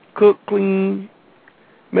 cook, clean,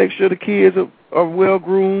 make sure the kids are well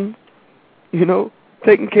groomed,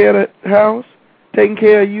 taking care of the house, taking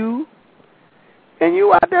care of you, and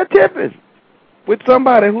you out there tipping with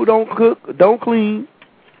somebody who don't cook, don't clean,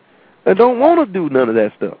 and don't want to do none of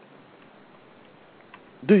that stuff.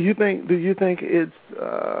 Do you think it's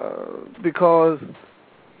because?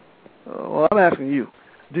 Well, I'm asking you.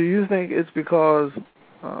 Do you think it's because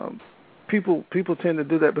people tend to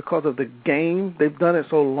do that because of the game? They've done it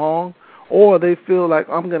so long, or they feel like,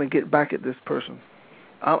 I'm going to get back at this person.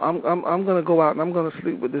 I'm going to go out and I'm going to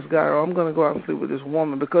sleep with this guy, or I'm going to go out and sleep with this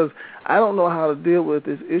woman because I don't know how to deal with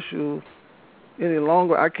this issue any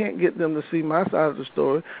longer. I can't get them to see my side of the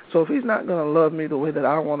story. So if he's not going to love me the way that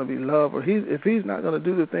I want to be loved, or if he's not going to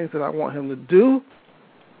do the things that I want him to do,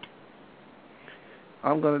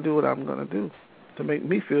 I'm going to do what I'm going to do to make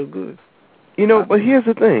me feel good. But here's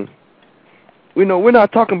the thing. We're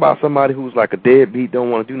not talking about somebody who's like a deadbeat, don't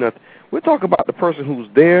want to do nothing. We're talking about the person who's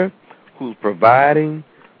there, who's providing,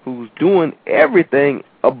 who's doing everything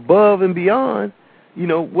above and beyond,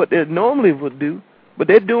 what they normally would do, but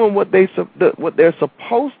they're doing what they're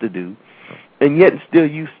supposed to do, and yet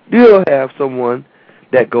you still have someone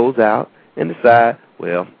that goes out and decide,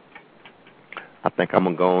 well, I think I'm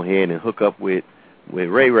gonna go ahead and hook up with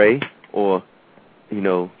Ray Ray or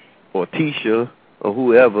or Tisha or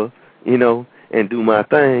whoever, and do my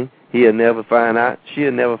thing. He'll never find out.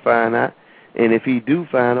 She'll never find out. And if he do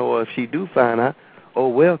find out, or if she do find out, oh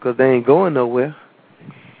well, 'cause they ain't going nowhere.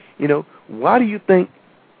 Why do you think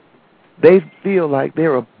they feel like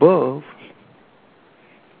they're above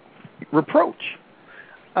reproach?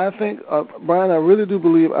 I think, Brian, I really do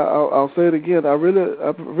believe, I'll say it again, I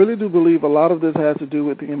really do believe a lot of this has to do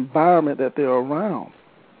with the environment that they're around.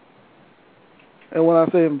 And when I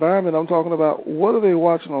say environment, I'm talking about what are they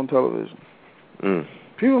watching on television.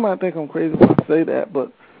 People might think I'm crazy when I say that,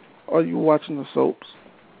 but are you watching the soaps?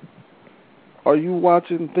 Are you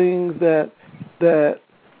watching things that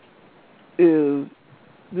is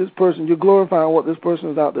this person, you're glorifying what this person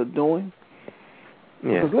is out there doing?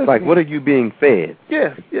 Yeah, like what are you being fed?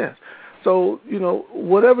 Yes. So,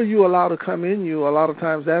 whatever you allow to come in you, a lot of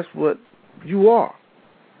times that's what you are.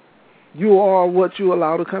 You are what you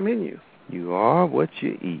allow to come in you. You are what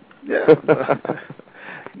you eat. Yeah.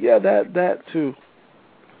 Yeah, that too.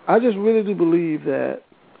 I just really do believe that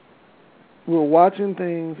we're watching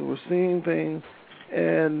things, we're seeing things,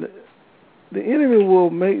 and the enemy will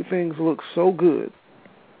make things look so good.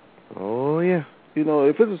 Oh, yeah.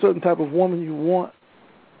 If it's a certain type of woman you want,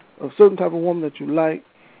 a certain type of woman that you like,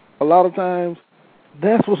 a lot of times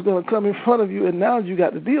that's what's going to come in front of you, and now you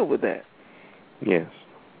got to deal with that. Yes.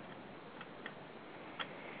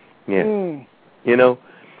 Yeah.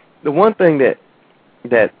 The one thing that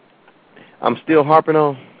I'm still harping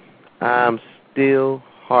on,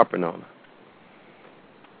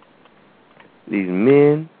 these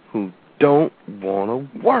men who don't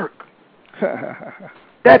want to work.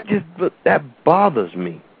 That bothers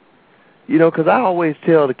me. Because I always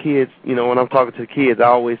tell the kids, when I'm talking to the kids, I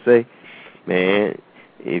always say, man,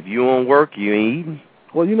 if you don't work, you ain't eating.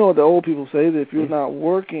 Well, you know what the old people say, that if you're not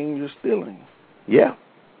working, you're stealing. Yeah.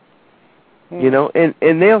 You know,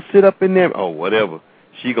 and they'll sit up in there, oh, whatever,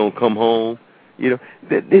 she going to come home. You know,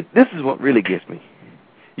 this is what really gets me.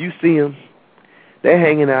 You see them, they're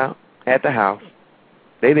hanging out at the house.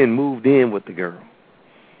 They didn't moved in with the girl,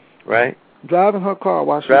 right? Driving her car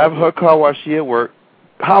while she at work,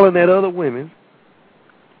 hollering at other women,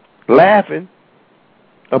 laughing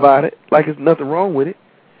about it like there's nothing wrong with it,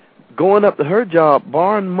 going up to her job,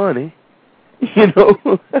 borrowing money, you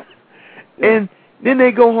know, and then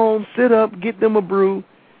they go home, sit up, get them a brew,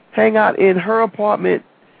 hang out in her apartment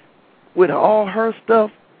with all her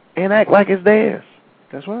stuff, and act like it's theirs.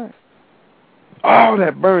 That's right. Oh,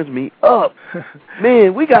 that burns me up.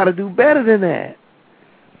 Man, we got to do better than that.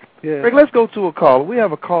 Yeah. Rick, let's go to a caller. We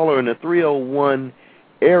have a caller in the 301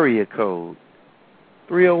 area code.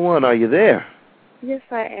 301, are you there? Yes,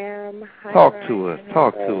 I am. Hi, Talk Brian.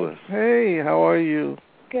 to us. Hey, how are you?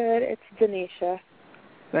 Good. It's Denisha.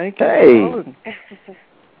 Thank you. Hey.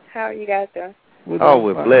 How are you guys doing?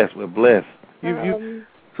 We're blessed. We're blessed.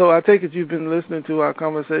 So I take it you've been listening to our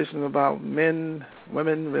conversation about men,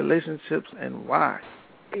 women, relationships, and why.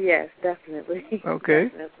 Yes, definitely. Okay.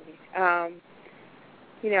 Definitely.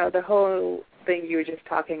 You know, the whole thing you were just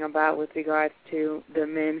talking about with regards to the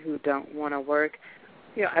men who don't want to work,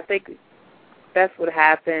 you know, I think that's what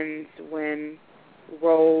happens when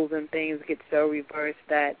roles and things get so reversed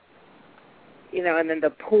that, you know, and then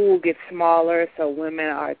the pool gets smaller, so women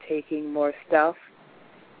are taking more stuff.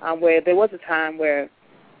 Where there was a time where,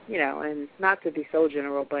 you know, and not to be so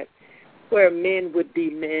general, but where men would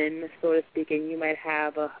be men, so to speak, and you might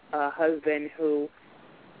have a husband who,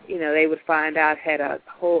 you know, they would find out had a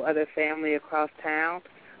whole other family across town.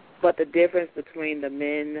 But the difference between the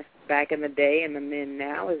men back in the day and the men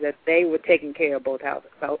now is that they were taking care of both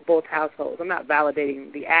households. I'm not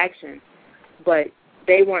validating the action, but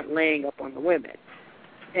they weren't laying up on the women.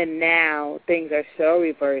 And now things are so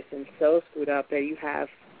reversed and so screwed up that you have,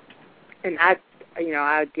 and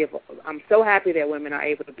I'm so happy that women are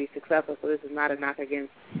able to be successful, so this is not a knock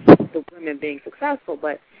against the women being successful,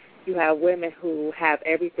 but you have women who have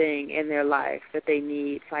everything in their life that they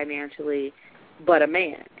need financially but a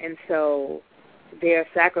man. And so they're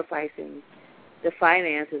sacrificing the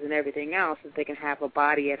finances and everything else so they can have a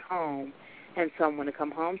body at home and someone to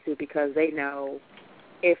come home to, because they know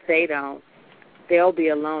if they don't, they'll be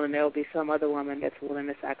alone and there'll be some other woman that's willing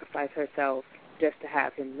to sacrifice herself just to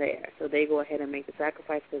have him there. So they go ahead and make the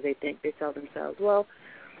sacrifice because they tell themselves, well,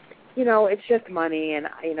 you know, it's just money, and,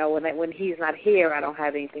 you know, when he's not here, I don't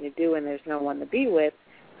have anything to do and there's no one to be with,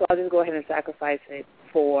 so I'll just go ahead and sacrifice it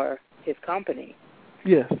for his company.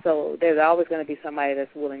 Yes. So there's always going to be somebody that's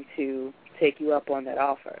willing to take you up on that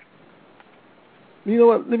offer. You know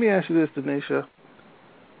what? Let me ask you this, Denisha.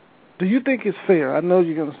 Do you think it's fair? I know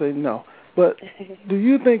you're going to say no, but do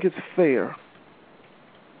you think it's fair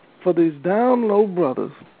for these down low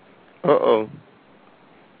brothers? We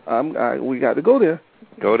got to go there.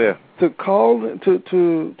 Go there. To call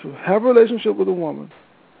to have a relationship with a woman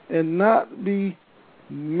and not be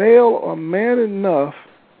male or man enough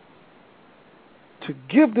to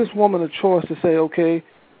give this woman a choice to say, okay,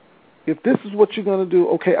 if this is what you're going to do,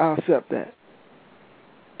 okay, I'll accept that.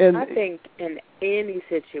 And I think in any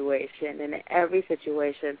situation, in every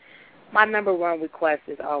situation, my number one request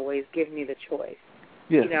is always give me the choice.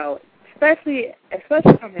 Yes. You know, especially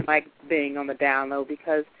something like being on the down low,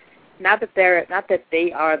 because not that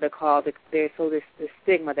they are the cause. There's this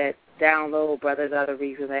stigma that down low brothers are the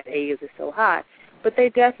reason that AIDS is so hot, but they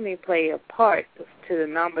definitely play a part to the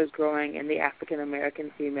numbers growing in the African American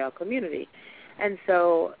female community. And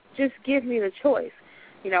so, just give me the choice.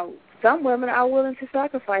 You know, some women are willing to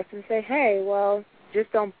sacrifice and say, hey, well,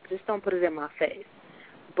 just don't put it in my face.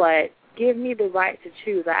 But give me the right to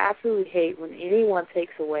choose. I absolutely hate when anyone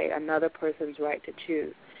takes away another person's right to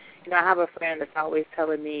choose. You know, I have a friend that's always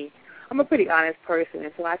telling me, I'm a pretty honest person,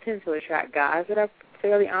 and so I tend to attract guys that are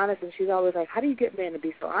fairly honest, and she's always like, how do you get men to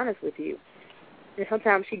be so honest with you? And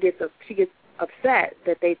sometimes she gets upset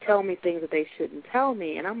that they tell me things that they shouldn't tell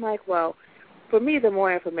me, and I'm like, well, for me, the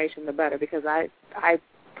more information, the better, because I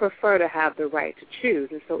prefer to have the right to choose.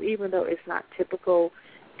 And so even though it's not typical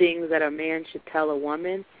things that a man should tell a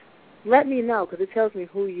woman, let me know, because it tells me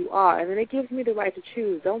who you are, and then it gives me the right to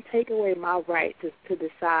choose. Don't take away my right to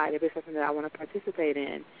decide if it's something that I want to participate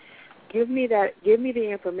in. Give me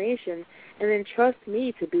the information, and then trust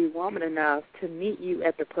me to be woman enough to meet you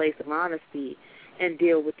at the place of honesty and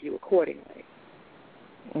deal with you accordingly.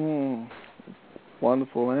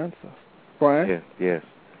 Wonderful answer. Brian? Yes.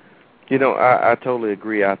 You know, I totally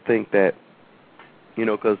agree. I think that, you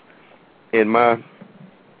know, because in my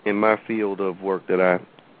in my field of work that I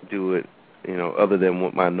do it, other than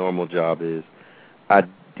what my normal job is, I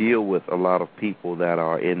deal with a lot of people that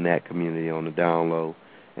are in that community on the down low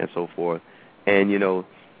and so forth. And,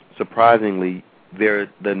 surprisingly,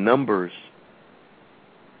 the numbers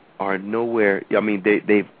are nowhere. I mean,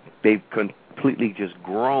 they've completely just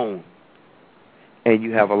grown. And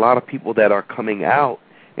you have a lot of people that are coming out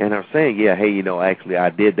and are saying, yeah, hey, actually I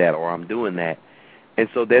did that or I'm doing that. And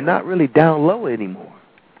so they're not really down low anymore.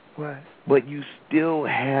 Right. But you still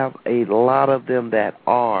have a lot of them that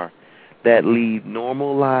lead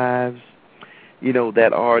normal lives,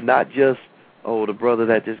 that are not just, the brother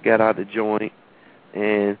that just got out the joint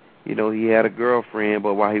and, he had a girlfriend,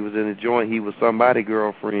 but while he was in the joint, he was somebody's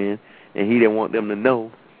girlfriend, and he didn't want them to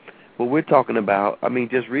know. But we're talking about,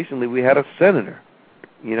 just recently we had a senator,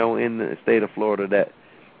 in the state of Florida that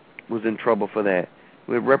was in trouble for that.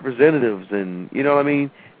 We have representatives and,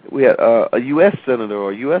 we had a U.S. senator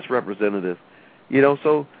or a U.S. representative,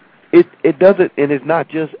 so it doesn't, and it's not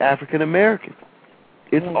just African American.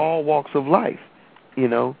 It's all walks of life,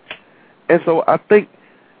 And so I think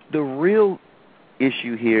the real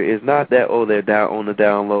issue here is not that, they're down on the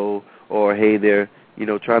down low or, hey, they're,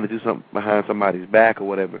 trying to do something behind somebody's back or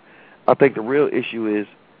whatever. I think the real issue is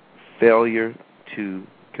failure to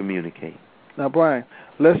communicate. Now, Brian,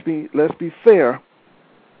 let's be fair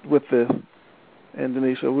with this. And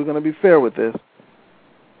Denisha, we're going to be fair with this.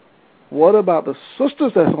 What about the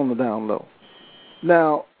sisters that's on the down low?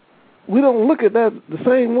 Now, we don't look at that the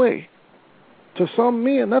same way. To some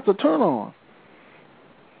men, that's a turn on.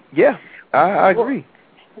 Yeah, I agree.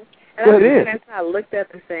 And I think that's not looked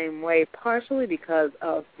at the same way, partially because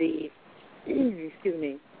of the,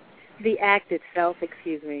 the act itself,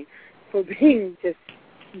 for being just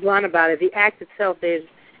blunt about it. The act itself, there's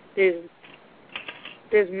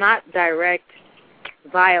not direct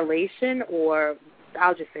violation, or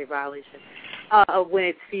I'll just say violation, when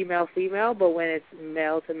it's female-female, but when it's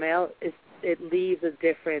male-to-male, it leaves a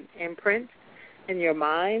different imprint in your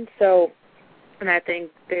mind. So, and I think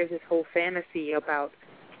there's this whole fantasy about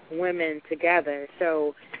women together.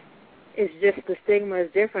 So it's just the stigma is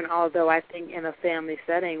different, although I think in a family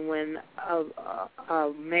setting when a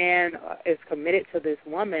man is committed to this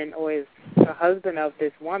woman or is a husband of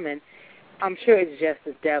this woman, I'm sure it's just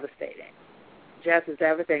as devastating. Just as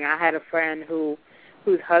devastating. I had a friend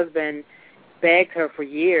whose husband begged her for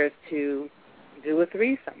years to do a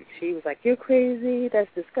threesome. She was like, "You're crazy. That's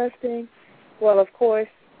disgusting." Well, of course,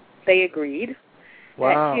 they agreed.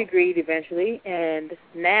 Wow. And she agreed eventually, and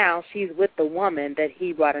now she's with the woman that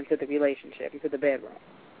he brought into the relationship, into the bedroom.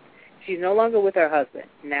 She's no longer with her husband.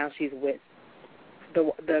 Now she's with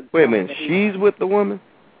the Wait a minute. She's with the woman?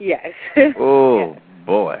 Yes. Oh, yes.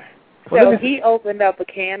 Boy. So he opened up a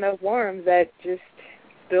can of worms that just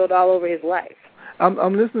spilled all over his life.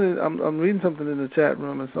 I'm listening. I'm reading something in the chat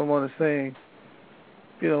room, and someone is saying,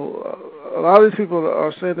 a lot of these people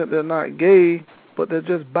are saying that they're not gay, but they're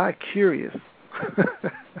just bi-curious.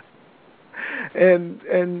 and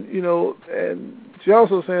she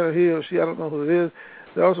also saying, he or she, I don't know who it is,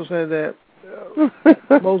 they're also saying that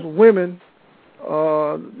most women,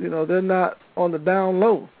 they're not on the down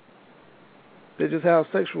low. They just have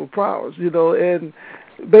sexual prowess, and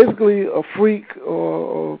basically a freak,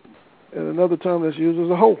 or and another term that's used is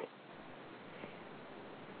a hoe.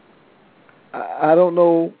 I don't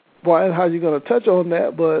know, Brian, how you're going to touch on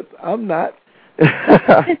that, but I'm not.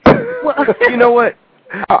 You know what?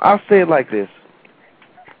 I'll say it like this.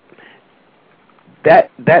 That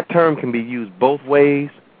term can be used both ways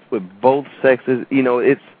with both sexes.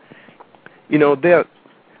 They're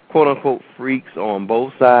quote unquote freaks on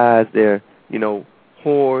both sides. They're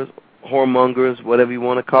whores, whoremongers, whatever you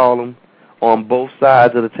want to call them, on both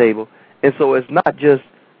sides of the table. And so it's not just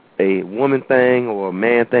a woman thing or a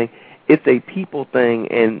man thing. It's a people thing,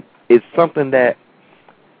 and it's something that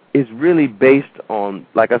is really based on,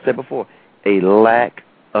 like I said before, a lack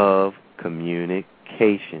of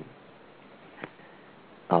communication.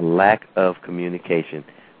 A lack of communication.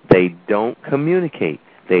 They don't communicate.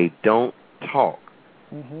 They don't talk.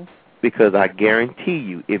 Mm-hmm. Because I guarantee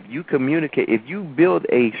you, if you communicate, if you build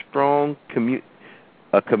a strong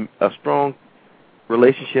a strong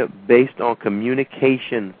relationship based on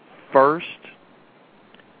communication first,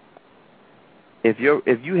 if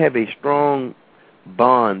you have a strong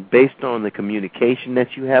bond based on the communication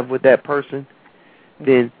that you have with that person,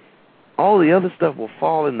 then all the other stuff will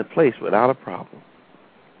fall into place without a problem.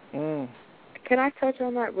 Mm. Can I touch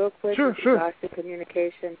on that real quick? Sure. With regards to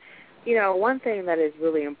communication? One thing that is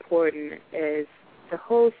really important is the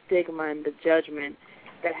whole stigma and the judgment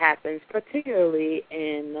that happens, particularly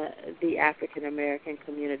in the African American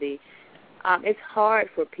community, it's hard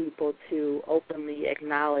for people to openly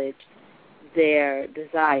acknowledge their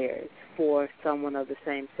desires for someone of the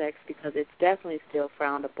same sex because it's definitely still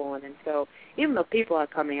frowned upon. And so even though people are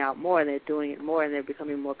coming out more and they're doing it more and they're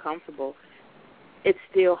becoming more comfortable, it's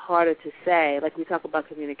still harder to say. Like we talk about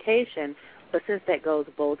communication, but since that goes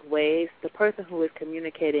both ways, the person who is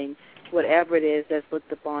communicating whatever it is that's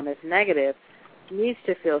looked upon as negative needs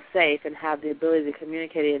to feel safe and have the ability to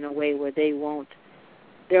communicate it in a way where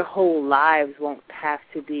their whole lives won't have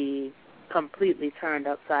to be completely turned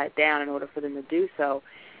upside down in order for them to do so.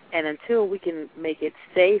 And until we can make it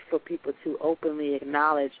safe for people to openly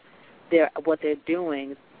acknowledge what they're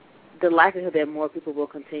doing, the likelihood that more people will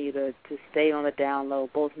continue to stay on the down low,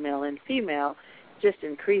 both male and female, just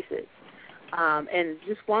increases. And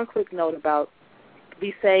just one quick note about,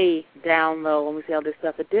 we say down low and we say all this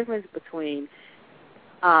stuff, the difference between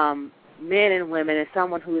men and women and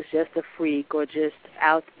someone who is just a freak or just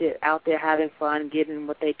out there having fun, getting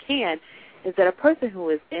what they can, is that a person who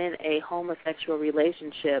is in a homosexual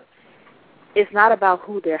relationship, it's not about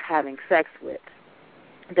who they're having sex with.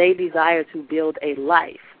 They desire to build a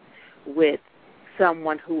life with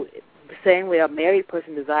someone who, the same way a married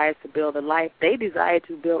person desires to build a life, they desire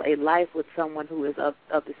to build a life with someone who is of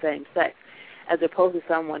the same sex, as opposed to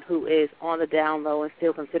someone who is on the down low and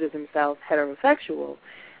still considers themselves heterosexual.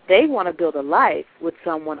 They want to build a life with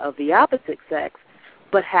someone of the opposite sex,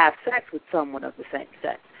 but have sex with someone of the same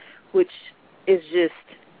sex, which is just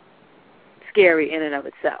scary in and of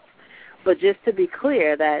itself. But just to be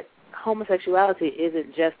clear that homosexuality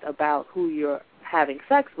isn't just about who you're having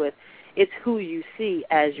sex with, it's who you see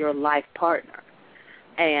as your life partner.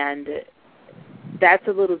 And that's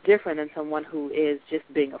a little different than someone who is just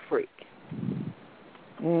being a freak.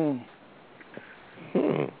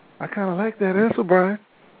 I kind of like that answer, Brian.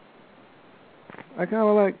 I kind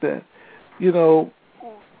of like that. You know,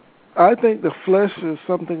 I think the flesh is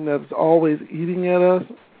something that's always eating at us,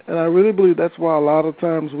 and I really believe that's why a lot of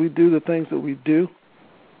times we do the things that we do.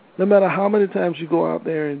 No matter how many times you go out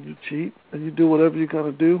there and you cheat and you do whatever you're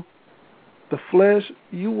going to do, the flesh,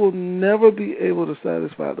 you will never be able to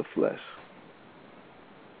satisfy the flesh.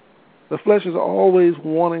 The flesh is always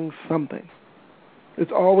wanting something.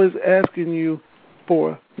 It's always asking you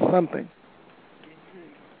for something.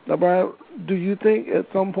 Now, Brian, do you think at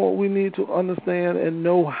some point we need to understand and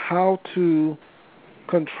know how to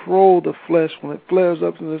control the flesh when it flares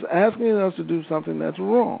up and is asking us to do something that's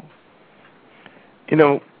wrong? You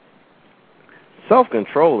know,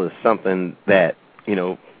 self-control is something that, you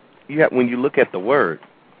know, you have, when you look at the word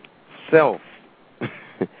self,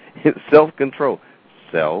 it's self-control.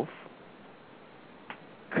 Self-control.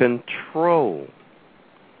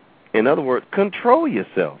 In other words, control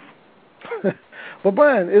yourself. But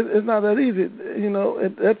Brian, it's not that easy. You know,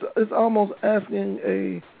 it's almost asking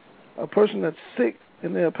a person that's sick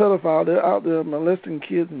and they're a pedophile. They're out there molesting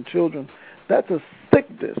kids and children. That's a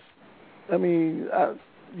sickness. I mean,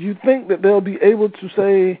 you think that they'll be able to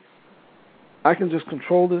say, I can just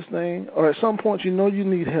control this thing? Or at some point, you know you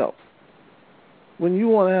need help. When you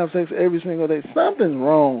want to have sex every single day, something's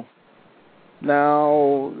wrong.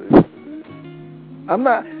 Now, I'm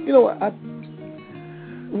not, you know,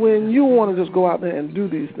 when you want to just go out there and do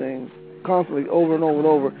these things constantly over and over and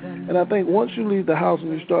over, and I think once you leave the house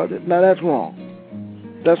and you start it, now that's wrong.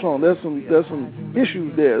 That's wrong. There's some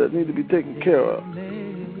issues there that need to be taken care of.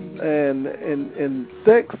 And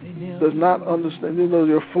sex does not understand, you know,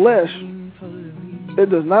 your flesh, it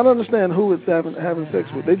does not understand who it's having sex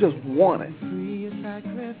with. They just want it.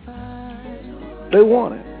 They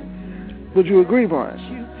want it. Would you agree, Brian?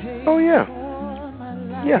 Oh, yeah.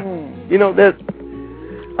 Yeah. You know, that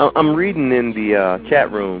I'm reading in the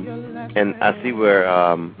chat room, and I see where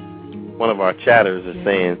one of our chatters is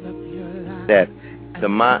saying that the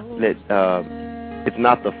mind, that it's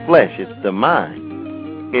not the flesh, it's the mind.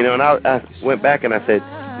 You know, and I went back and I said,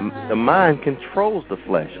 the mind controls the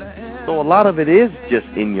flesh. So a lot of it is just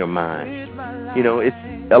in your mind. You know,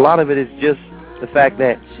 a lot of it is just the fact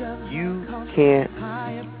that you can't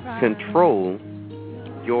control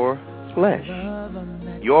your flesh.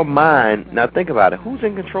 Your mind, now think about it, who's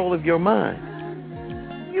in control of your mind?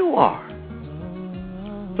 You are.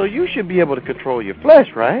 So you should be able to control your flesh,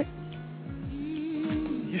 right?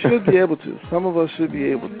 You should be able to. Some of us should be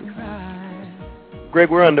able to. Greg,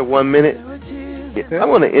 we're under 1 minute. I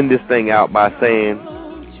want to end this thing out by saying,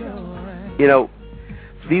 you know,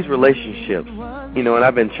 these relationships, you know, and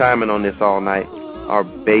I've been chiming on this all night, are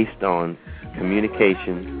based on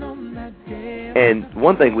communication. And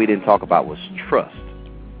one thing we didn't talk about was trust.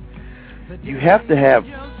 You have to have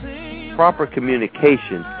proper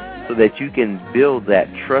communication so that you can build that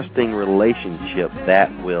trusting relationship that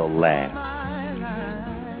will last.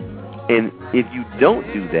 And if you don't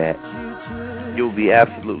do that, you'll be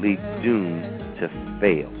absolutely doomed to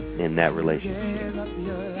fail in that relationship.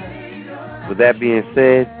 With that being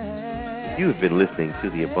said, you have been listening to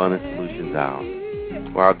the Abundant Solutions Hour,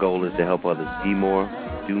 where our goal is to help others be more,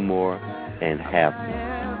 do more, and have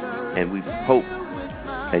more. And we hope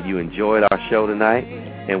that you enjoyed our show tonight,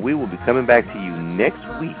 and we will be coming back to you next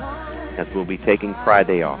week, as we'll be taking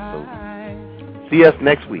Friday off. So see us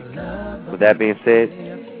next week. With that being said,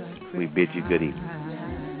 we bid you good evening.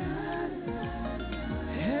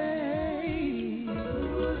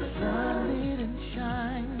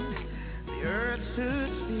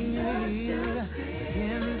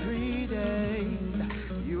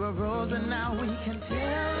 Rose, and now we can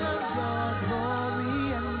tell of your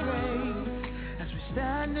glory and grace as we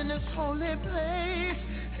stand in this holy place.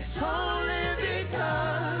 It's only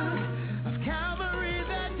because